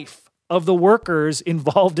the life of the workers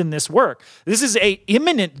involved in this work. This is a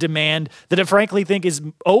imminent demand that I frankly think is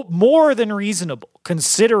more than reasonable,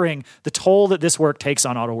 considering the toll that this work takes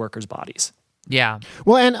on auto workers' bodies. Yeah.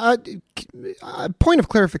 Well, and a point of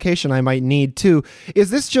clarification I might need too,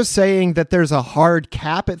 is this just saying that there's a hard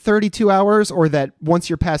cap at 32 hours, or that once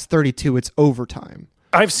you're past 32, it's overtime?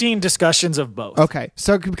 I've seen discussions of both. Okay.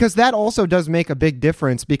 So, because that also does make a big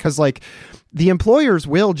difference, because like the employers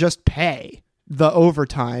will just pay the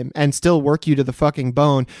overtime and still work you to the fucking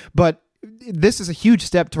bone. But this is a huge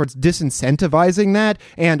step towards disincentivizing that,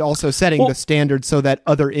 and also setting the standard so that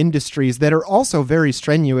other industries that are also very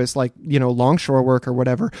strenuous, like, longshore work or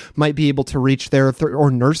whatever, might be able to reach their, or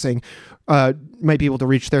nursing, might be able to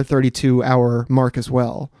reach their 32-hour mark as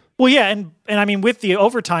well. Well, yeah, and I mean, with the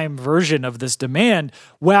overtime version of this demand,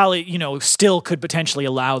 while it, still could potentially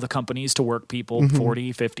allow the companies to work people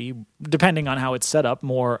 40, 50, depending on how it's set up,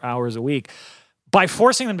 more hours a week, by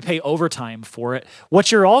forcing them to pay overtime for it,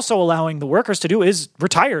 what you're also allowing the workers to do is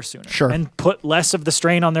retire sooner and put less of the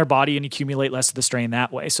strain on their body and accumulate less of the strain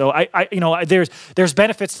that way. So there's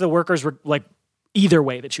benefits to the workers, like, either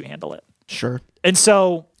way that you handle it. Sure. And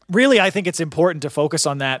so really, I think it's important to focus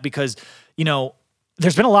on that, because,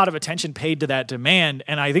 there's been a lot of attention paid to that demand.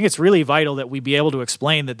 And I think it's really vital that we be able to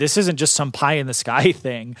explain that this isn't just some pie in the sky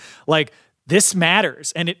thing. Like, this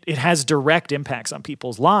matters, and it has direct impacts on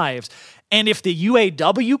people's lives. And if the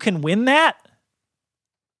UAW can win that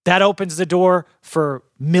opens the door for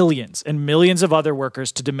millions and millions of other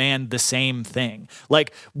workers to demand the same thing.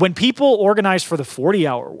 Like when people organized for the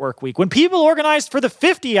 40-hour work week, when people organized for the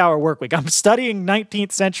 50-hour work week, I'm studying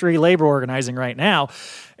 19th century labor organizing right now.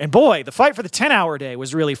 And boy, the fight for the 10-hour day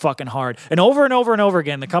was really fucking hard. And over and over and over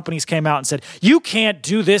again, the companies came out and said, you can't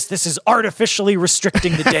do this. This is artificially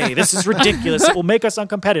restricting the day. This is ridiculous. It will make us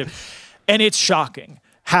uncompetitive. And it's shocking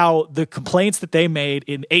how the complaints that they made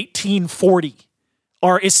in 1840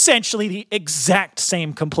 are essentially the exact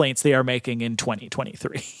same complaints they are making in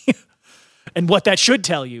 2023. And what that should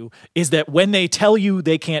tell you is that when they tell you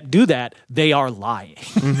they can't do that, they are lying.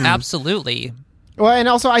 Mm-hmm. Absolutely. Well, and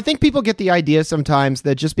also I think people get the idea sometimes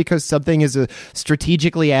that just because something is a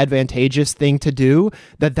strategically advantageous thing to do,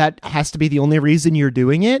 that has to be the only reason you're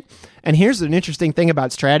doing it. And here's an interesting thing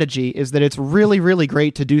about strategy is that it's really, really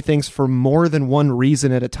great to do things for more than one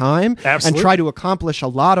reason at a time. Absolutely. And try to accomplish a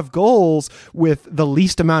lot of goals with the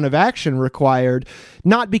least amount of action required,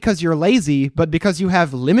 not because you're lazy, but because you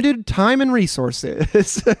have limited time and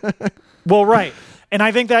resources. Well, right. And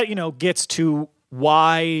I think that, gets to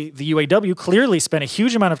why the UAW clearly spent a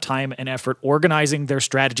huge amount of time and effort organizing their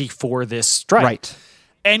strategy for this strike. Right.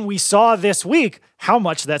 And we saw this week how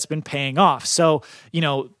much that's been paying off. So,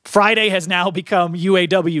 Friday has now become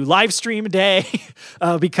UAW live stream day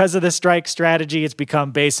because of the strike strategy. It's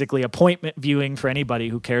become basically appointment viewing for anybody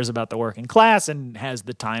who cares about the working class and has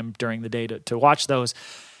the time during the day to watch those.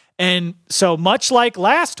 And so much like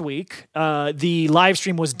last week, the live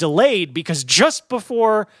stream was delayed because just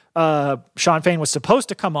before Shawn Fain was supposed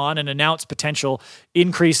to come on and announce potential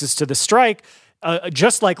increases to the strike,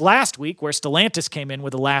 just like last week where Stellantis came in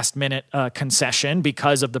with a last-minute concession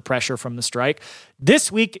because of the pressure from the strike,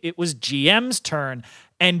 this week it was GM's turn,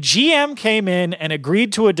 and GM came in and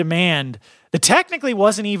agreed to a demand that technically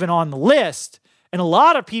wasn't even on the list, and a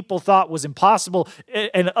lot of people thought was impossible,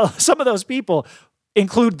 and some of those people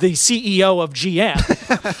include the CEO of GM,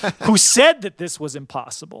 who said that this was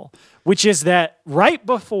impossible, which is that right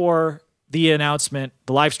before the announcement,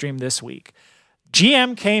 the live stream this week,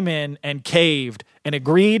 GM came in and caved and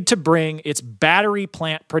agreed to bring its battery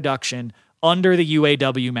plant production under the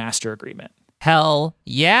UAW master agreement. Hell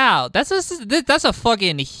yeah. That's a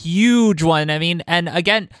fucking huge one. I mean, and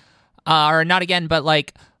again, or not again, but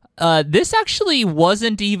like, this actually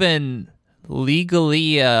wasn't even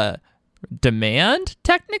legally demand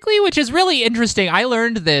technically, which is really interesting. I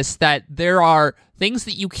learned that there are things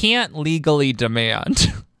that you can't legally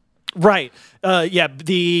demand. Right.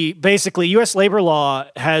 Basically U.S. labor law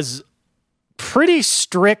has pretty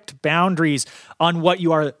strict boundaries on what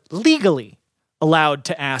you are legally allowed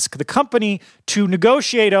to ask the company to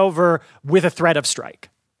negotiate over with a threat of strike.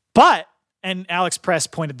 But, and Alex Press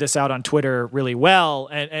pointed this out on Twitter really well,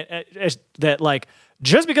 and that like,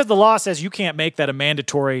 just because the law says you can't make that a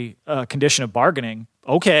mandatory condition of bargaining,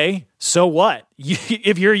 okay, so what?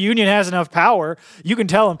 If your union has enough power, you can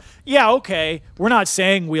tell them, yeah, okay, we're not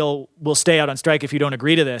saying we'll stay out on strike if you don't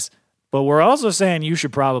agree to this, but we're also saying you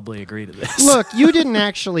should probably agree to this. Look, you didn't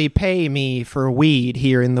actually pay me for weed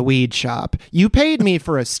here in the weed shop. You paid me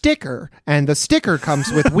for a sticker, and the sticker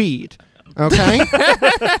comes with weed. Okay? And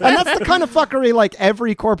that's the kind of fuckery like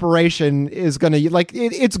every corporation is going to like.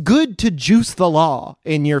 It's good to juice the law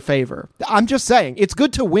in your favor. I'm just saying, it's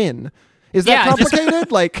good to win. Is that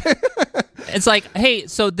complicated? Like, it's like, hey,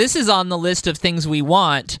 so this is on the list of things we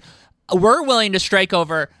want. We're willing to strike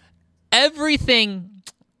over everything.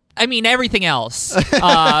 I mean, everything else.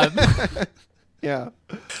 Yeah.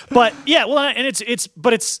 But yeah, well, and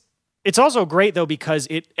it's also great though because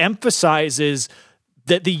it emphasizes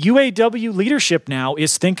that the UAW leadership now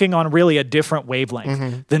is thinking on really a different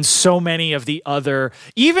wavelength than so many of the other,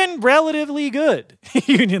 even relatively good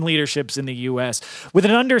union leaderships in the U.S., with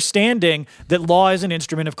an understanding that law is an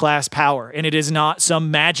instrument of class power, and it is not some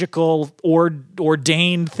magical or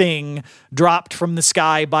ordained thing dropped from the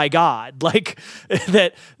sky by God. Like,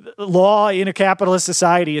 that law in a capitalist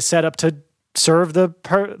society is set up to serve the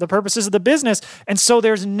purposes of the business. And so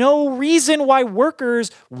there's no reason why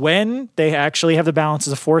workers, when they actually have the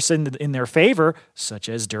balances of force in their favor, such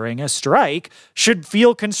as during a strike, should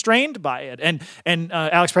feel constrained by it. And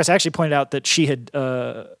Alex Press actually pointed out that she had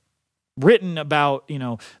written about,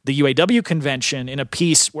 the UAW convention in a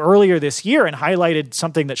piece earlier this year and highlighted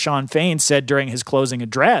something that Shawn Fain said during his closing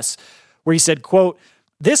address, where he said, quote,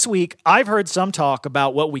 "This week, I've heard some talk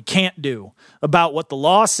about what we can't do, about what the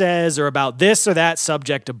law says, or about this or that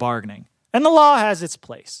subject of bargaining. And the law has its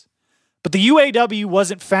place. But the UAW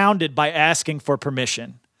wasn't founded by asking for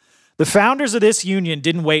permission. The founders of this union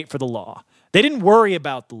didn't wait for the law. They didn't worry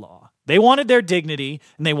about the law. They wanted their dignity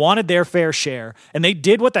and they wanted their fair share, and they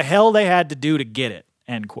did what the hell they had to do to get it,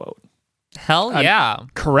 end quote. Hell yeah.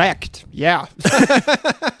 Correct. Yeah.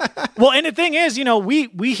 Well, and the thing is,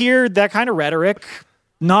 we hear that kind of rhetoric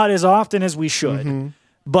not as often as we should,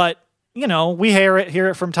 but we hear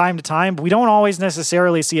it from time to time, but we don't always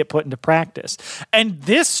necessarily see it put into practice. And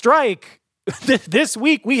this strike, this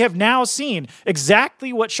week, we have now seen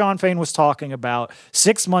exactly what Shawn Fain was talking about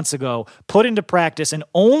 6 months ago put into practice, and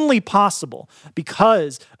only possible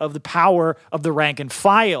because of the power of the rank and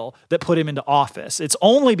file that put him into office. It's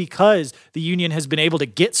only because the union has been able to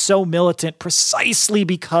get so militant precisely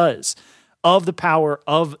because of the power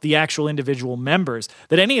of the actual individual members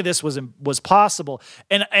that any of this was possible.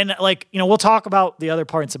 And we'll talk about the other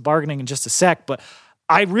parts of bargaining in just a sec, but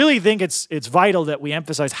I really think it's vital that we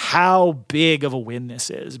emphasize how big of a win this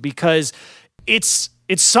is, because it's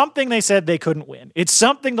something they said they couldn't win. It's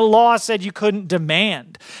something the law said you couldn't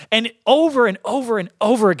demand. And over and over and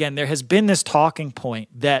over again, there has been this talking point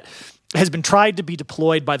that has been tried to be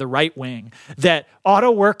deployed by the right wing, that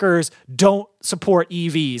auto workers don't support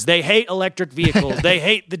EVs. They hate electric vehicles. They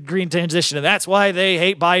hate the green transition. And that's why they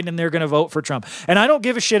hate Biden and they're going to vote for Trump. And I don't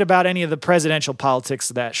give a shit about any of the presidential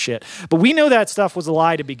politics of that shit. But we know that stuff was a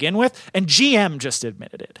lie to begin with. And GM just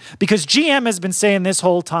admitted it, because GM has been saying this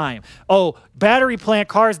whole time, oh, battery plant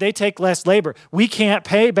cars, they take less labor. We can't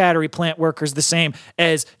pay battery plant workers the same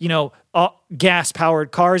as,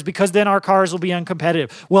 gas-powered cars, because then our cars will be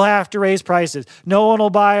uncompetitive. We'll have to raise prices. No one will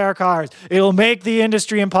buy our cars. It'll make the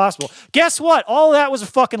industry impossible. Guess what? All that was a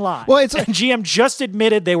fucking lie. Well, and GM just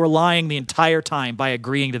admitted they were lying the entire time by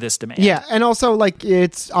agreeing to this demand. Yeah, and also,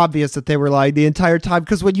 it's obvious that they were lying the entire time,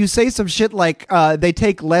 because when you say some shit like they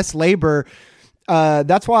take less labor,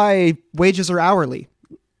 that's why wages are hourly.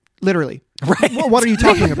 Literally. Right. What are you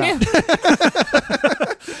talking about?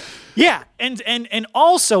 Yeah, and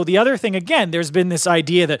also the other thing, again, there's been this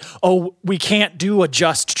idea that, we can't do a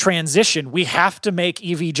just transition. We have to make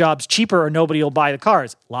EV jobs cheaper or nobody will buy the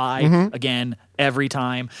cars. Lie, again, every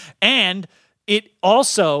time. And it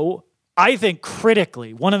also, I think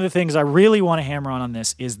critically, one of the things I really want to hammer on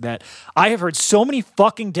this is that I have heard so many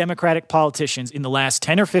fucking Democratic politicians in the last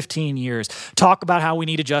 10 or 15 years talk about how we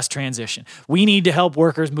need a just transition. We need to help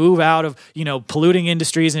workers move out of, polluting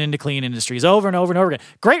industries and into clean industries over and over and over again.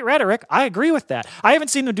 Great rhetoric. I agree with that. I haven't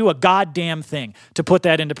seen them do a goddamn thing to put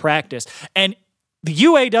that into practice. And the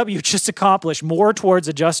UAW just accomplished more towards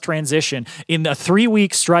a just transition in a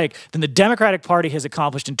 3-week strike than the Democratic Party has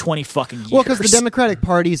accomplished in 20 fucking years. Well, because the Democratic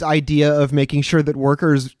Party's idea of making sure that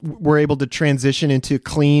workers were able to transition into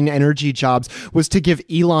clean energy jobs was to give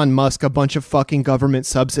Elon Musk a bunch of fucking government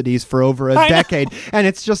subsidies for over a decade. And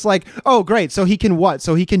it's just like, oh, great. So he can what?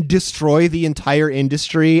 So he can destroy the entire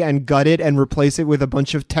industry and gut it and replace it with a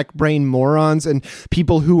bunch of tech brain morons and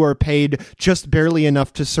people who are paid just barely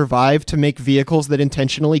enough to survive to make vehicles that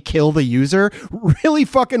intentionally kill the user. Really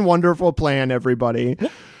fucking wonderful plan, everybody.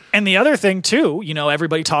 And the other thing, too,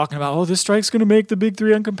 everybody talking about, this strike's going to make the big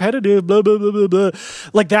three uncompetitive, blah, blah, blah, blah, blah.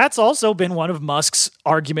 Like, that's also been one of Musk's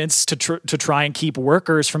arguments to try and keep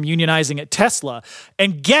workers from unionizing at Tesla.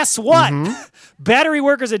 And guess what? Battery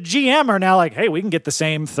workers at GM are now like, hey, we can get the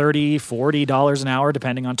same $30, $40 an hour,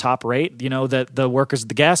 depending on top rate, that the workers at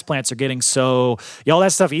the gas plants are getting. So, all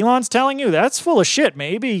that stuff Elon's telling you, that's full of shit.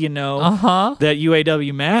 Maybe, that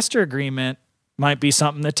UAW master agreement might be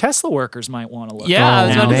something that Tesla workers might want to look at. Yeah, I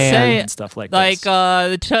was about to say, and stuff like this.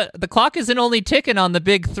 The clock isn't only ticking on the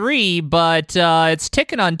big three, but it's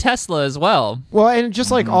ticking on Tesla as well. Well, and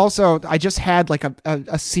just also, I just had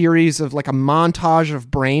a series of a montage of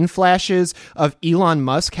brain flashes of Elon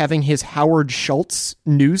Musk having his Howard Schultz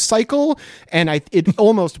news cycle, and it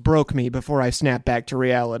almost broke me before I snapped back to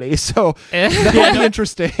reality. So that'll be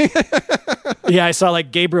interesting. Yeah, I saw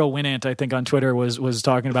Gabriel Winant, I think on Twitter was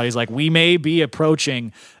talking about, he's like, we may be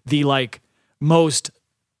approaching the most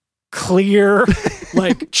clear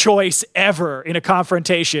choice ever in a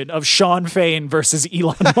confrontation of Shawn Fain versus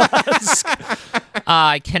Elon Musk.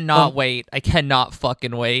 I cannot wait. I cannot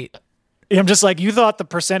fucking wait. I'm just like, you thought the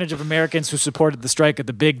percentage of Americans who supported the strike at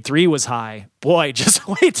the big three was high. Boy, just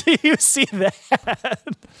wait till you see that.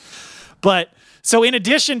 But so in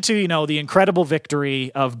addition to, the incredible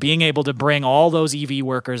victory of being able to bring all those EV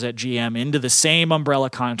workers at GM into the same umbrella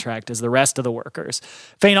contract as the rest of the workers,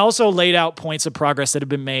 Fain also laid out points of progress that have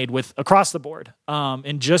been made with across the board.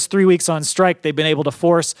 In just 3 weeks on strike, they've been able to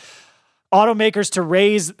force automakers to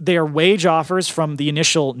raise their wage offers from the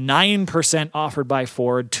initial 9% offered by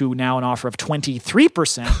Ford to now an offer of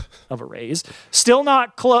 23% of a raise. Still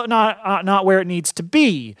not where it needs to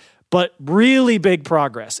be, but really big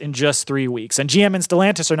progress in just 3 weeks. And GM and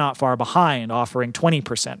Stellantis are not far behind, offering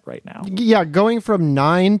 20% right now. Yeah, going from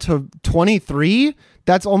 9 to 23,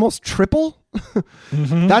 that's almost triple.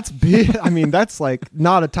 That's big. I mean, that's like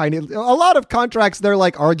not a tiny. A lot of contracts, they're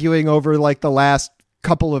like arguing over like the last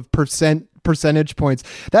couple of percentage points.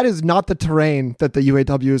 That is not the terrain that the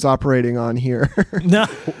UAW is operating on here. No.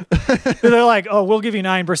 They're like, oh, we'll give you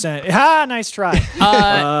 9%. Ha, nice try.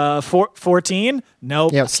 14?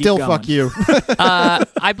 Nope. Yeah, still fuck you.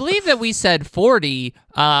 I believe that we said 40.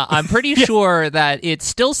 I'm pretty sure that it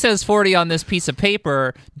still says 40 on this piece of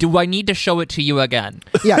paper. Do I need to show it to you again?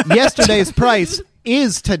 Yeah, yesterday's price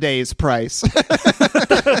is today's price.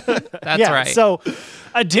 That's right. So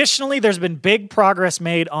additionally, there's been big progress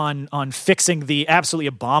made on fixing the absolutely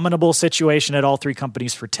abominable situation at all three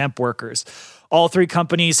companies for temp workers. All three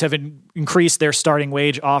companies have increased their starting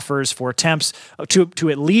wage offers for temps to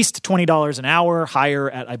at least $20 an hour, higher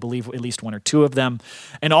at, I believe, at least one or two of them.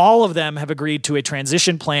 And all of them have agreed to a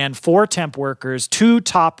transition plan for temp workers to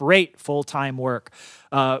top-rate full-time work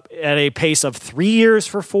at a pace of 3 years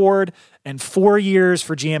for Ford and 4 years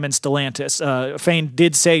for GM and Stellantis. Fain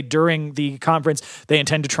did say during the conference they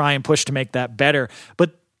intend to try and push to make that better.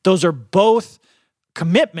 But those are both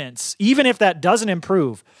commitments, even if that doesn't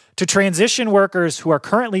improve, to transition workers who are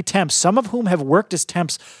currently temps, some of whom have worked as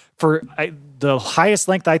temps for the highest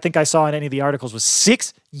length I think I saw in any of the articles was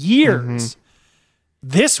 6 years.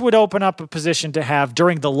 This would open up a position to have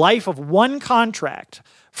during the life of one contract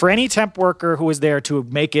for any temp worker who is there to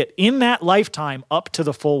make it in that lifetime up to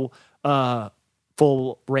the full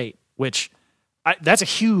rate, which that's a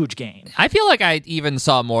huge gain. I feel like I even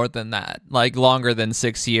saw more than that, like longer than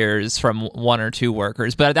 6 years from one or two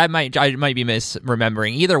workers, but I might be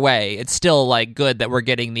misremembering. Either way, it's still like good that we're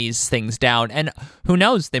getting these things down, and who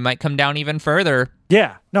knows, they might come down even further.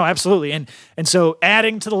 Yeah, no, absolutely. And so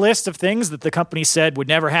adding to the list of things that the company said would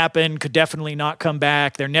never happen, could definitely not come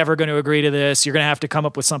back, they're never going to agree to this, you're going to have to come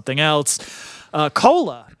up with something else.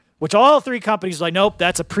 COLA, which all three companies were like, nope,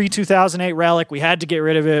 that's a pre-2008 relic. We had to get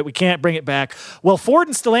rid of it. We can't bring it back. Well, Ford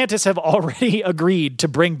and Stellantis have already agreed to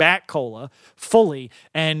bring back COLA fully,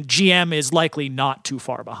 and GM is likely not too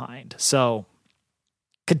far behind. So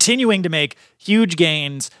continuing to make huge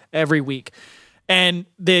gains every week. And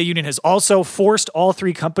the union has also forced all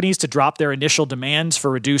three companies to drop their initial demands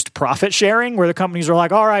for reduced profit sharing, where the companies are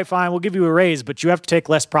like, all right, fine, we'll give you a raise, but you have to take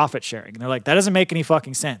less profit sharing. And they're like, that doesn't make any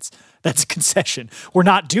fucking sense. That's a concession. We're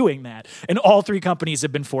not doing that. And all three companies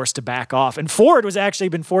have been forced to back off. And Ford was actually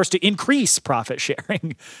been forced to increase profit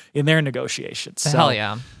sharing in their negotiations. Hell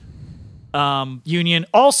yeah. Union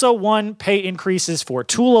also won pay increases for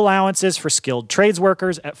tool allowances for skilled trades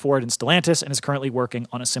workers at Ford and Stellantis, and is currently working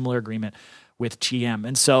on a similar agreement with GM.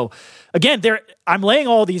 And so, again, I'm laying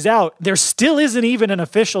all these out. There still isn't even an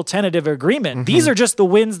official tentative agreement. These are just the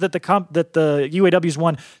wins that the UAW's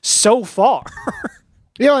won so far.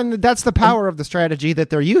 And that's the power of the strategy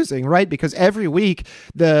that they're using, right? Because every week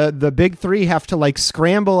the big three have to like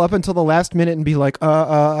scramble up until the last minute and be like,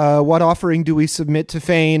 what offering do we submit to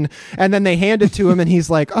Fain? And then they hand it to him and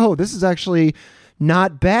he's like, oh, this is actually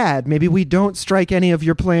not bad. Maybe we don't strike any of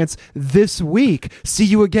your plants this week. See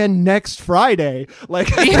you again next Friday.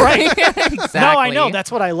 Like, right? Exactly. No, I know.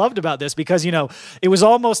 That's what I loved about this, because, it was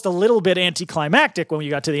almost a little bit anticlimactic when we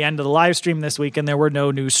got to the end of the live stream this week and there were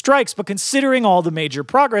no new strikes. But considering all the major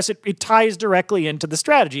progress, it ties directly into the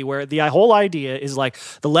strategy, where the whole idea is like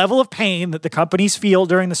the level of pain that the companies feel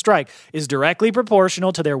during the strike is directly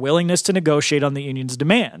proportional to their willingness to negotiate on the union's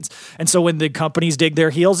demands. And so when the companies dig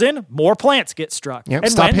their heels in, more plants get struck. Yep,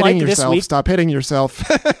 and stop when, hitting like, yourself. This week, stop hitting yourself.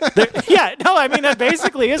 That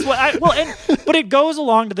basically is what but it goes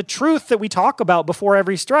along to the truth that we talk about before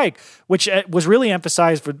every strike, which was really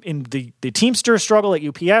emphasized in the Teamster struggle at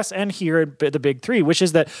UPS and here at the Big Three, which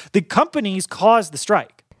is that the companies caused the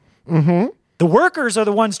strike. The workers are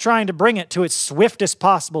the ones trying to bring it to its swiftest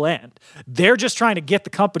possible end. They're just trying to get the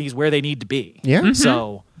companies where they need to be. Yeah.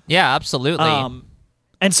 So yeah, absolutely.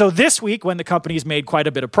 And so this week, when the companies made quite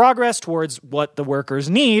a bit of progress towards what the workers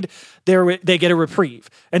need, they get a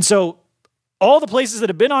reprieve. And so all the places that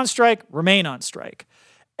have been on strike remain on strike.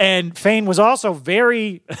 And Fain was also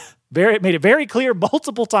made it very clear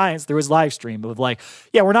multiple times through his live stream of like,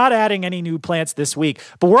 yeah, we're not adding any new plants this week,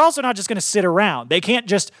 but we're also not just going to sit around. They can't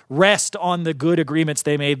just rest on the good agreements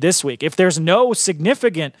they made this week. If there's no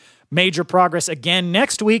significant major progress again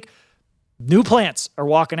next week, new plants are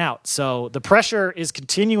walking out. So the pressure is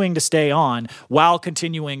continuing to stay on while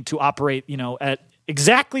continuing to operate, at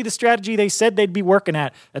exactly the strategy they said they'd be working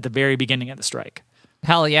at the very beginning of the strike.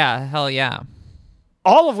 Hell yeah.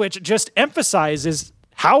 All of which just emphasizes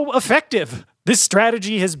how effective this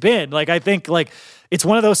strategy has been. Like, I think like it's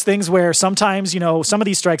one of those things where sometimes, some of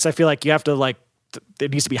these strikes, I feel like you have to like, there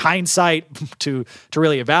needs to be hindsight to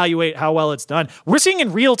really evaluate how well it's done. We're seeing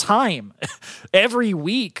in real time every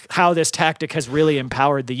week how this tactic has really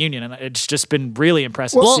empowered the union, and it's just been really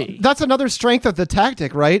impressive to see. That's another strength of the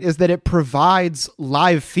tactic, right? Is that it provides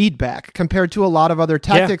live feedback compared to a lot of other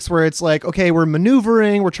tactics where it's like, okay, we're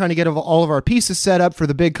maneuvering, we're trying to get all of our pieces set up for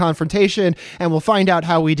the big confrontation, and we'll find out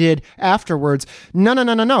how we did afterwards.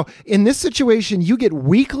 No. In this situation, you get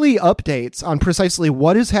weekly updates on precisely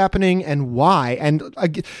what is happening and why. And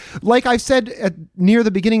like I said near the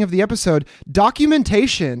beginning of the episode,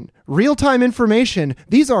 documentation, real-time information,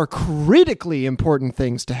 these are critically important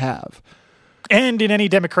things to have. And in any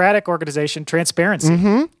democratic organization, transparency.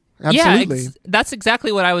 Mm-hmm. Absolutely. Yeah, that's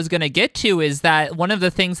exactly what I was going to get to, is that one of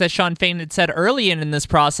the things that Shawn Fain had said early in this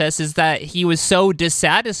process is that he was so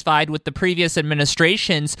dissatisfied with the previous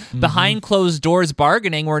administration's behind closed doors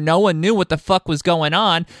bargaining where no one knew what the fuck was going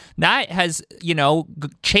on. That has,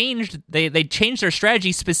 changed. They changed their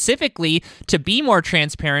strategy specifically to be more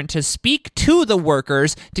transparent, to speak to the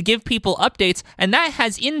workers, to give people updates. And that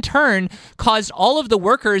has in turn caused all of the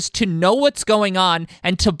workers to know what's going on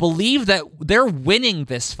and to believe that they're winning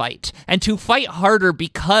this fight. And to fight harder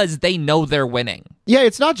because they know they're winning. Yeah,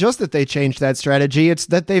 it's not just that they changed that strategy, it's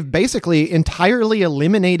that they've basically entirely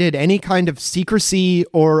eliminated any kind of secrecy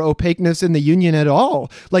or opaqueness in the union at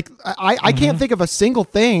all. Like, I can't think of a single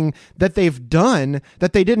thing that they've done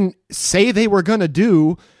that they didn't say they were going to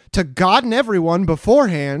do to God and everyone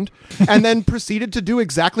beforehand, and then proceeded to do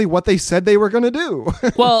exactly what they said they were going to do.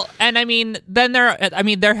 Well, and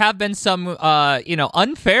there have been some,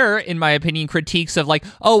 unfair, in my opinion, critiques of like,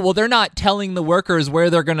 oh, well, they're not telling the workers where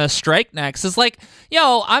they're going to strike next. It's like,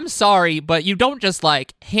 I'm sorry, but you don't just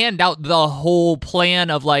like hand out the whole plan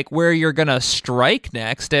of like where you're going to strike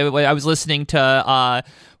next. I was listening to,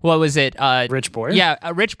 what was it? Rich Boyer? Yeah,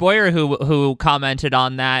 Rich Boyer who commented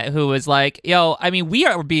on that, who was like, we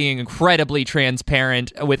are being incredibly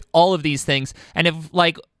transparent with all of these things. And if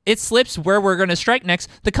like it slips where we're going to strike next,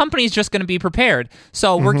 the company's just going to be prepared.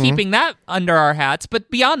 So we're keeping that under our hats. But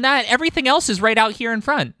beyond that, everything else is right out here in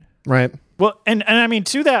front. Right. Well, and I mean,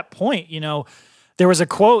 to that point, there was a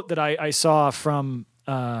quote that I saw from,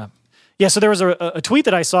 so there was a tweet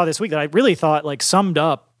that I saw this week that I really thought like summed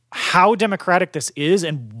up how democratic this is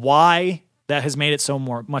and why that has made it so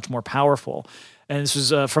much more powerful. And this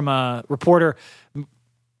was from a reporter,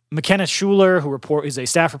 McKenna Schuler, who is a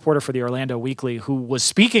staff reporter for the Orlando Weekly, who was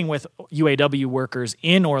speaking with UAW workers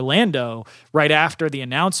in Orlando right after the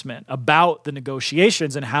announcement about the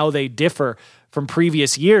negotiations and how they differ from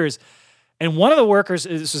previous years. And one of the workers,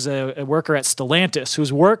 this was a worker at Stellantis,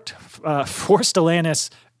 who's worked for Stellantis,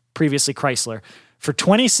 previously Chrysler, for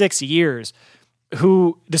 26 years,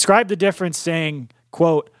 who described the difference saying,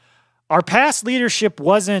 quote, "Our past leadership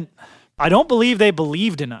I don't believe they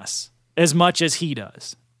believed in us as much as he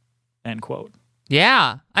does," end quote.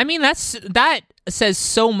 Yeah. I mean, that says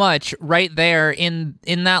so much right there in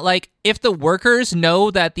that, like, if the workers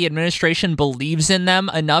know that the administration believes in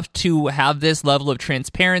them enough to have this level of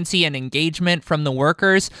transparency and engagement from the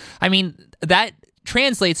workers, I mean, that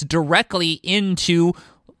translates directly into,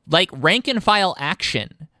 like, rank and file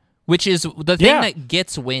action, which is the thing that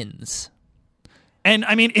gets wins. And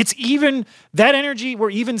I mean, it's even that energy,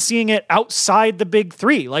 we're even seeing it outside the big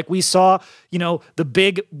three. Like we saw, the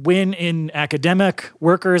big win in academic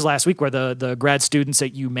workers last week where the grad students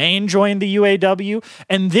at UMaine joined the UAW.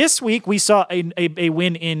 And this week we saw a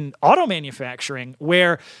win in auto manufacturing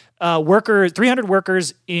where 300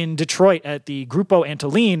 workers in Detroit at the Grupo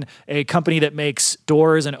Antolin, a company that makes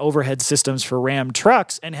doors and overhead systems for Ram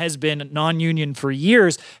trucks and has been non-union for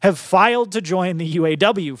years, have filed to join the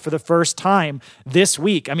UAW for the first time this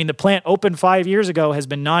week. I mean, the plant opened 5 years ago, has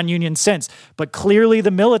been non-union since, but clearly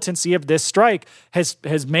the militancy of this strike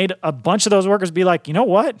has made a bunch of those workers be like, you know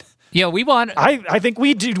what? Yeah, we want. I think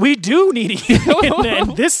we do need a union,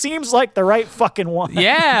 and this seems like the right fucking one.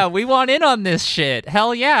 Yeah, we want in on this shit.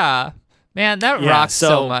 Hell yeah, man, that rocks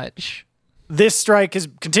so much. This strike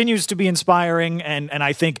continues to be inspiring, and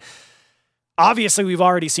I think obviously we've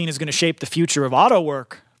already seen is going to shape the future of auto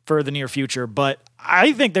work for the near future, but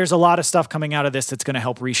I think there's a lot of stuff coming out of this that's going to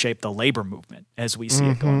help reshape the labor movement as we see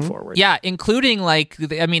it going forward. Yeah, including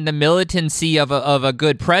the militancy of a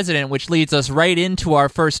good president, which leads us right into our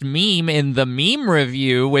first meme in the meme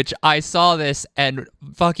review, which I saw this and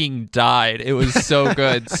fucking died. It was so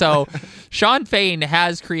good. So Shawn Fain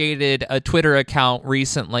has created a Twitter account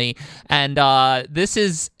recently, and this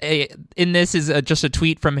is just a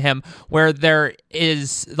tweet from him where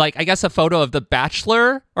is like, I guess, a photo of the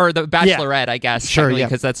Bachelor or the Bachelorette, I guess. Sure, yeah.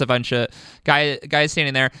 Because that's a bunch of guys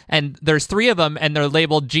standing there. And there's 3 of them, and they're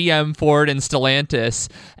labeled GM, Ford, and Stellantis.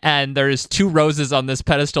 And there's 2 roses on this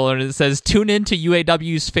pedestal, and it says, tune in to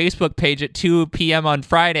UAW's Facebook page at 2 p.m. on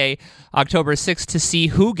Friday, October 6th, to see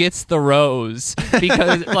who gets the rose.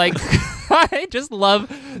 Because, like, I just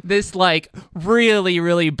love this, like, really,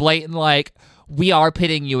 really blatant, like, we are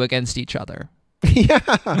pitting you against each other. Yeah.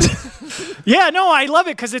 Yeah, no, I love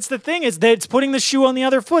it because it's the thing is that it's putting the shoe on the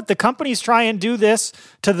other foot. The companies try and do this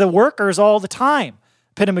to the workers all the time,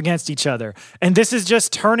 pit them against each other. And this is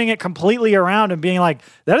just turning it completely around and being like,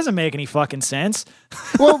 that doesn't make any fucking sense.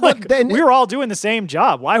 Well, like, then we're all doing the same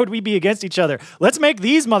job. Why would we be against each other? Let's make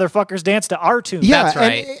these motherfuckers dance to our tune. Yeah, That's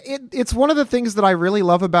right. And it's one of the things that I really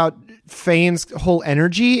love about Fane's whole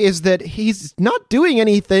energy is that he's not doing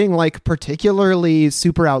anything like particularly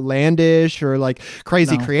super outlandish or like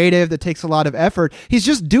crazy creative that takes a lot of effort. He's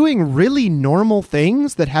just doing really normal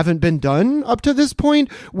things that haven't been done up to this point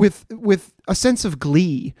with a sense of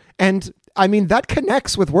glee. And I mean, that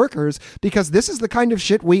connects with workers because this is the kind of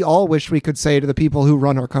shit we all wish we could say to the people who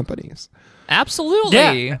run our companies.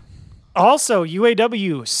 Absolutely. Yeah. Also,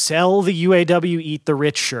 UAW, sell the UAW Eat the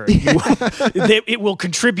Rich shirt. It will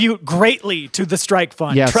contribute greatly to the strike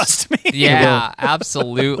fund. Yes. Trust me. Yeah,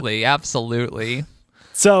 absolutely. Absolutely.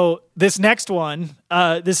 So this next one,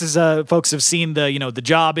 this is folks have seen the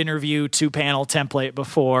job interview 2-panel template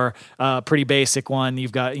before. Pretty basic one.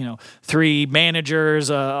 You've got 3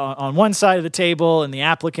 managers on one side of the table and the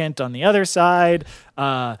applicant on the other side,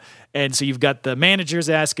 and so you've got the managers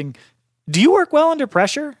asking, "Do you work well under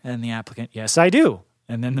pressure?" And the applicant, "Yes, I do."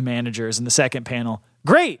 And then the managers in the second panel,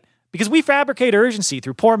 "Great, because we fabricate urgency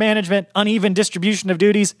through poor management, uneven distribution of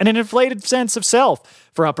duties, and an inflated sense of self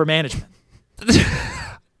for upper management."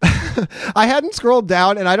 I hadn't scrolled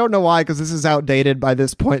down, and I don't know why, because this is outdated by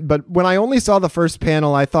this point, but when I only saw the first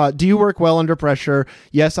panel, I thought, do you work well under pressure?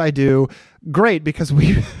 Yes, I do. Great, because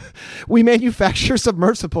we manufacture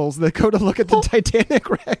submersibles that go to look at the Titanic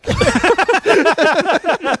wreck.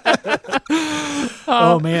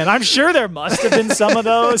 Oh, man. I'm sure there must have been some of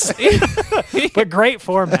those, but great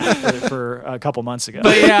format for a couple months ago.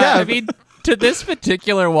 But Yeah. I mean, to this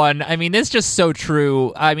particular one, I mean, it's just so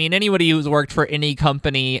true. I mean, anybody who's worked for any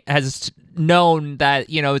company has known that,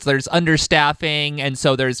 there's understaffing, and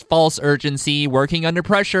so there's false urgency. Working under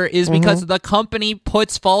pressure is because the company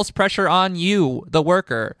puts false pressure on you, the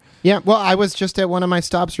worker. Yeah, well, I was just at one of my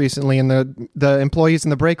stops recently, and the employees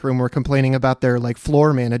in the break room were complaining about their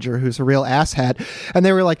floor manager, who's a real asshat, and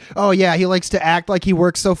they were like, "Oh yeah, he likes to act like he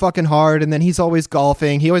works so fucking hard, and then he's always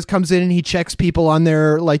golfing. He always comes in and he checks people on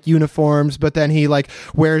their uniforms, but then he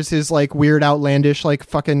wears his weird outlandish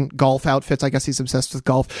fucking golf outfits. I guess he's obsessed with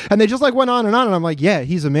golf." And they just went on, and I'm like, "Yeah,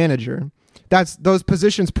 he's a manager. Those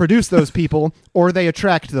positions produce those people, or they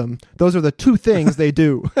attract them. Those are the 2 things they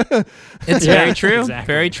do." It's very true. Exactly.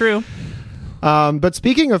 Very true. But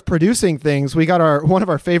speaking of producing things, we got one of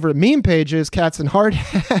our favorite meme pages, Cats and Hard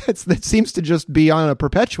Hats, that seems to just be on a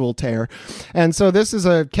perpetual tear. And so this is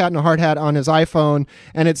a cat in a hard hat on his iPhone,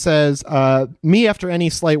 and it says, "Me after any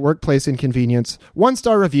slight workplace inconvenience.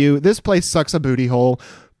 1-star review. This place sucks a booty hole.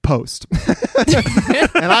 Post."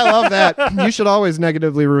 And I love that. You should always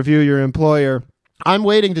negatively review your employer. I'm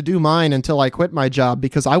waiting to do mine until I quit my job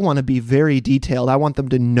because I want to be very detailed. I want them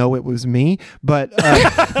to know it was me, but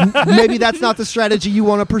maybe that's not the strategy you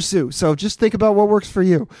want to pursue. So just think about what works for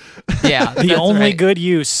you. Yeah. The that's only right. good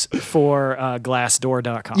use for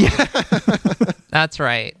Glassdoor.com. That's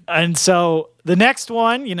right. And so the next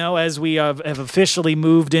one, as we have officially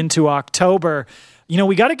moved into October,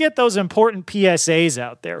 we got to get those important PSAs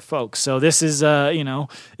out there, folks. So this is,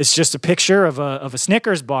 it's just a picture of a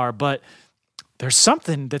Snickers bar, but there's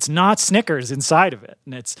something that's not Snickers inside of it.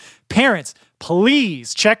 And it's, "Parents,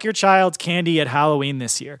 please check your child's candy at Halloween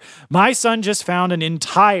this year. My son just found an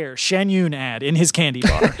entire Shen Yun ad in his candy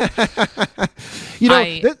bar."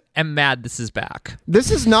 I am mad this is back.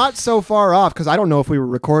 This is not so far off because I don't know if we were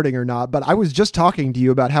recording or not, but I was just talking to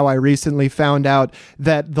you about how I recently found out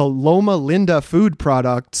that the Loma Linda food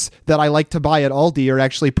products that I like to buy at Aldi are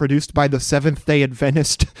actually produced by the Seventh-day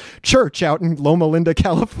Adventist Church out in Loma Linda,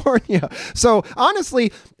 California. So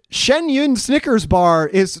honestly, Shen Yun Snickers bar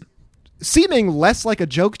is seeming less like a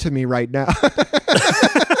joke to me right now.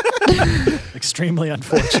 Extremely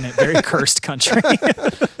unfortunate, very cursed country.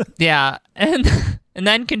 Yeah, and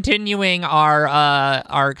then continuing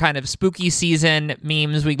our kind of spooky season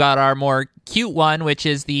memes, we got our more cute one, which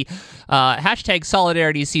is the hashtag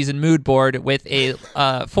Solidarity Season mood board with a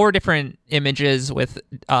 4 different images with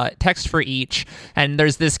text for each, and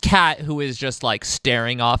there's this cat who is just like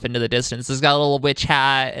staring off into the distance. It's got a little witch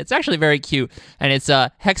hat. It's actually very cute, and it's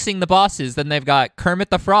hexing the bosses. Then they've got Kermit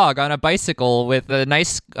the Frog on a bicycle with a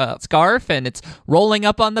nice scarf, and it's rolling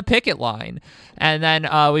up on the picket line. And then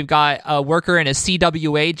we've got a worker in a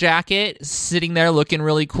CWA jacket sitting there looking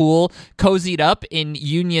really cool, cozied up in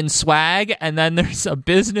Union swag. And then there's a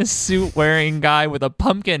business suit wearing guy with a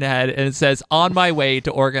pumpkin head, and it says, "On my way to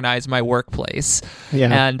organize my workplace."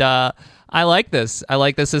 Yeah. And I like this. I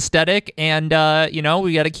like this aesthetic. And,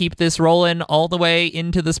 we got to keep this rolling all the way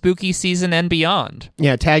into the spooky season and beyond.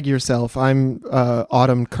 Yeah, tag yourself. I'm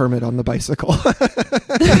Autumn Kermit on the bicycle.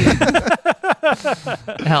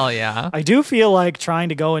 Hell yeah. I do feel like trying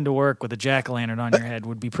to go into work with a jack-o'-lantern on your head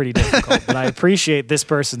would be pretty difficult, but I appreciate this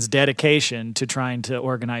person's dedication to trying to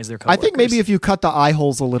organize their coworkers. I think maybe if you cut the eye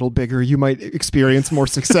holes a little bigger, you might experience more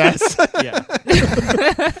success. Yeah.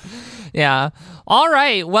 Yeah. All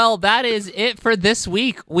right. Well, that is it for this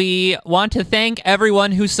week. We want to thank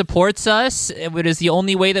everyone who supports us. It is the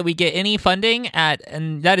only way that we get any funding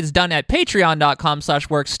and that is done at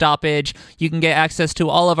patreon.com/workstoppage. You can get access to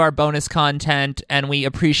all of our bonus content, and we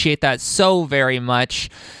appreciate that so very much.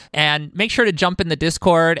 And make sure to jump in the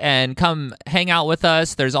Discord and come hang out with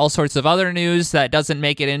us. There's all sorts of other news that doesn't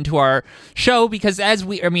make it into our show because as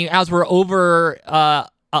we're over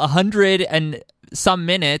 100 and some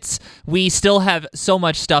minutes, we still have so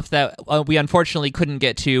much stuff that we unfortunately couldn't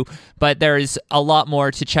get to, but there's a lot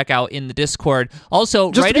more to check out in the Discord.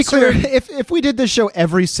 Also, just to be clear, if we did this show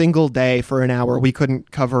every single day for an hour, we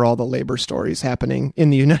couldn't cover all the labor stories happening in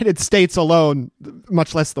the United States alone,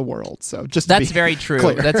 much less the world. So that's very true.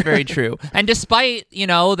 Clear. That's very true. And despite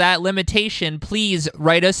that limitation, please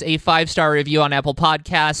write us a 5-star review on Apple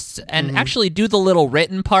Podcasts and actually do the little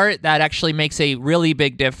written part. That actually makes a really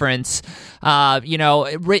big difference.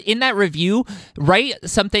 In that review, write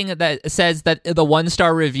something that says that the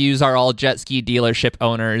 1-star reviews are all jet ski dealership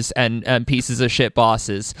owners and pieces of shit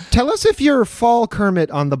bosses. Tell us if you're Fall Kermit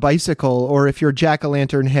on the bicycle or if you're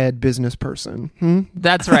jack-o'-lantern head business person.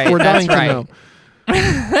 That's right. We're That's dying right. to know.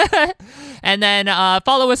 And then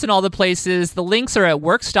follow us in all the places. The links are at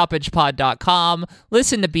workstoppagepod.com.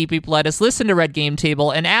 Listen to Beep Beep Lettuce, listen to Red Game Table,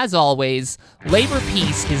 and as always, labor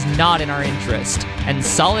peace is not in our interest, and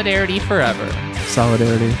solidarity forever.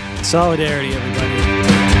 Solidarity. Solidarity, everybody.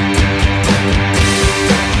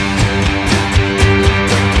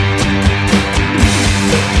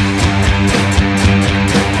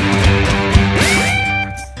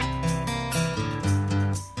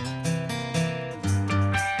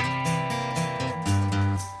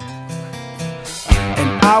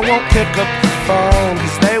 I won't pick up the phone,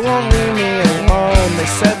 cause they won't leave me alone. They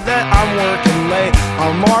said that I'm working late,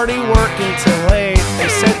 I'm already working till 8. They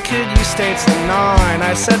said, could you stay till 9?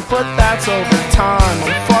 I said, but that's overtime,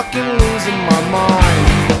 I'm fucking losing my mind.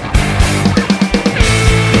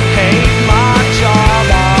 Hate my job,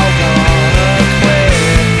 I wanna quit.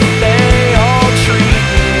 They all treat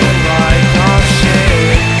me like I'm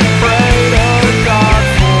shit. Pray to God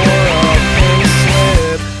for a pay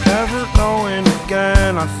slip. Never going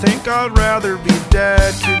again, I think I'd rather be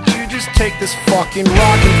dead. Could you just take this fucking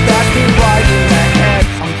rock and bash me right in the head?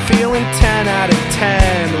 I'm feeling 10 out of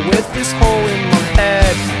 10 with this hole in my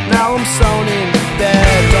head. Now I'm so